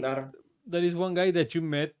van a mandar. There is one guy that you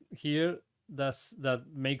met here that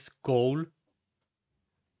makes coal.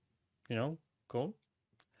 You know, coal?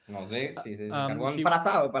 No sé, sí, carbón para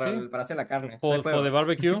asado, para hacer la carne. For the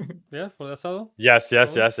barbecue, yeah, for the asado.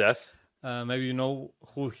 Yes. Maybe you know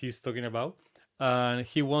who he's talking about. And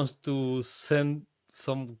he wants to send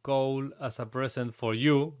some coal as a present for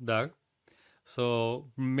you, Doug. So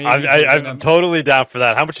maybe I'm totally down for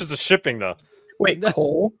that. How much is the shipping though? Wait,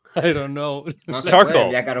 coal? I don't know. No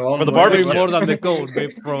charcoal for the barbecue. More than the coal,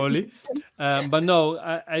 probably. But no,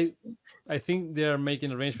 I think they are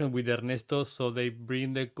making arrangements with Ernesto, so they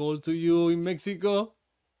bring the coal to you in Mexico.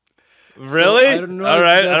 Really? So I don't know. All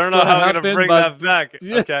right. I don't know how I'm gonna bring that back.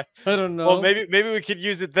 Yeah, okay. I don't know. Well, maybe we could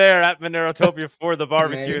use it there at MoneroTopia for the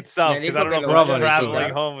barbecue itself, because I don't know if we're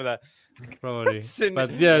traveling home with that. Probably.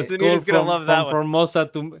 But yes, coal gonna love that one.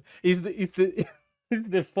 Formosa to is the it's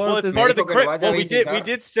the well, it's part of the well, we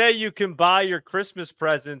did say you can buy your Christmas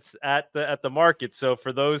presents at the market. So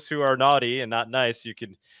for those who are naughty and not nice, you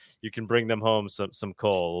can bring them home. Some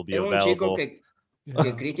coal will be available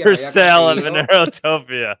for sale at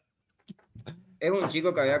MoneroTopia. Es un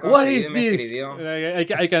chico que había conseguido y me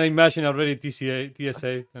escribió. I can imagine already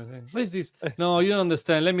TSA. What is this? No, you don't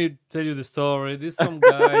understand. Let me tell you the story. This some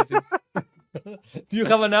guy. Do you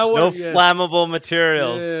have an hour? No flammable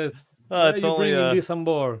materials. Yes. It's only this on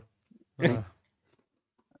board.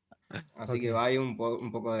 Así que hay un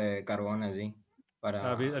poco de carbón allí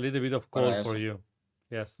para a little bit of coal for you.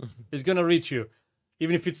 Yes, it's gonna reach you,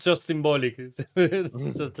 even if it's just symbolic. Just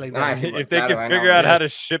like that. If they can figure out how to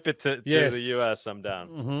ship it to the US, I'm down.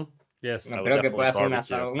 Mm-hmm. Yes, no, creo que puede hacer un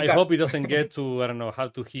asado. I hope it doesn't get to, I don't know, how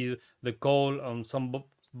to heat the coal on some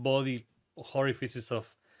body orifices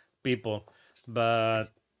of people, but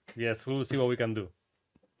yes, we'll see what we can do.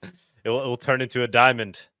 It will turn into a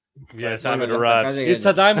diamond. Yes, time it arrives. It's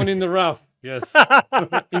a diamond in the rough. Yes,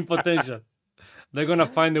 in potential. They're gonna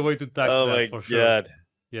find a way to tax that for sure. God.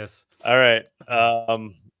 Yes. All right,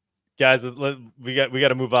 guys, we got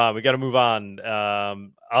to move on. We got to move on.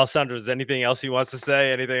 Alessandro, is anything else he wants to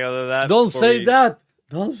say? Anything other than that? Don't say that.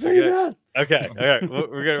 Don't say that. Okay. All right.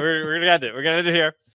 We're gonna end it. We're gonna end it here.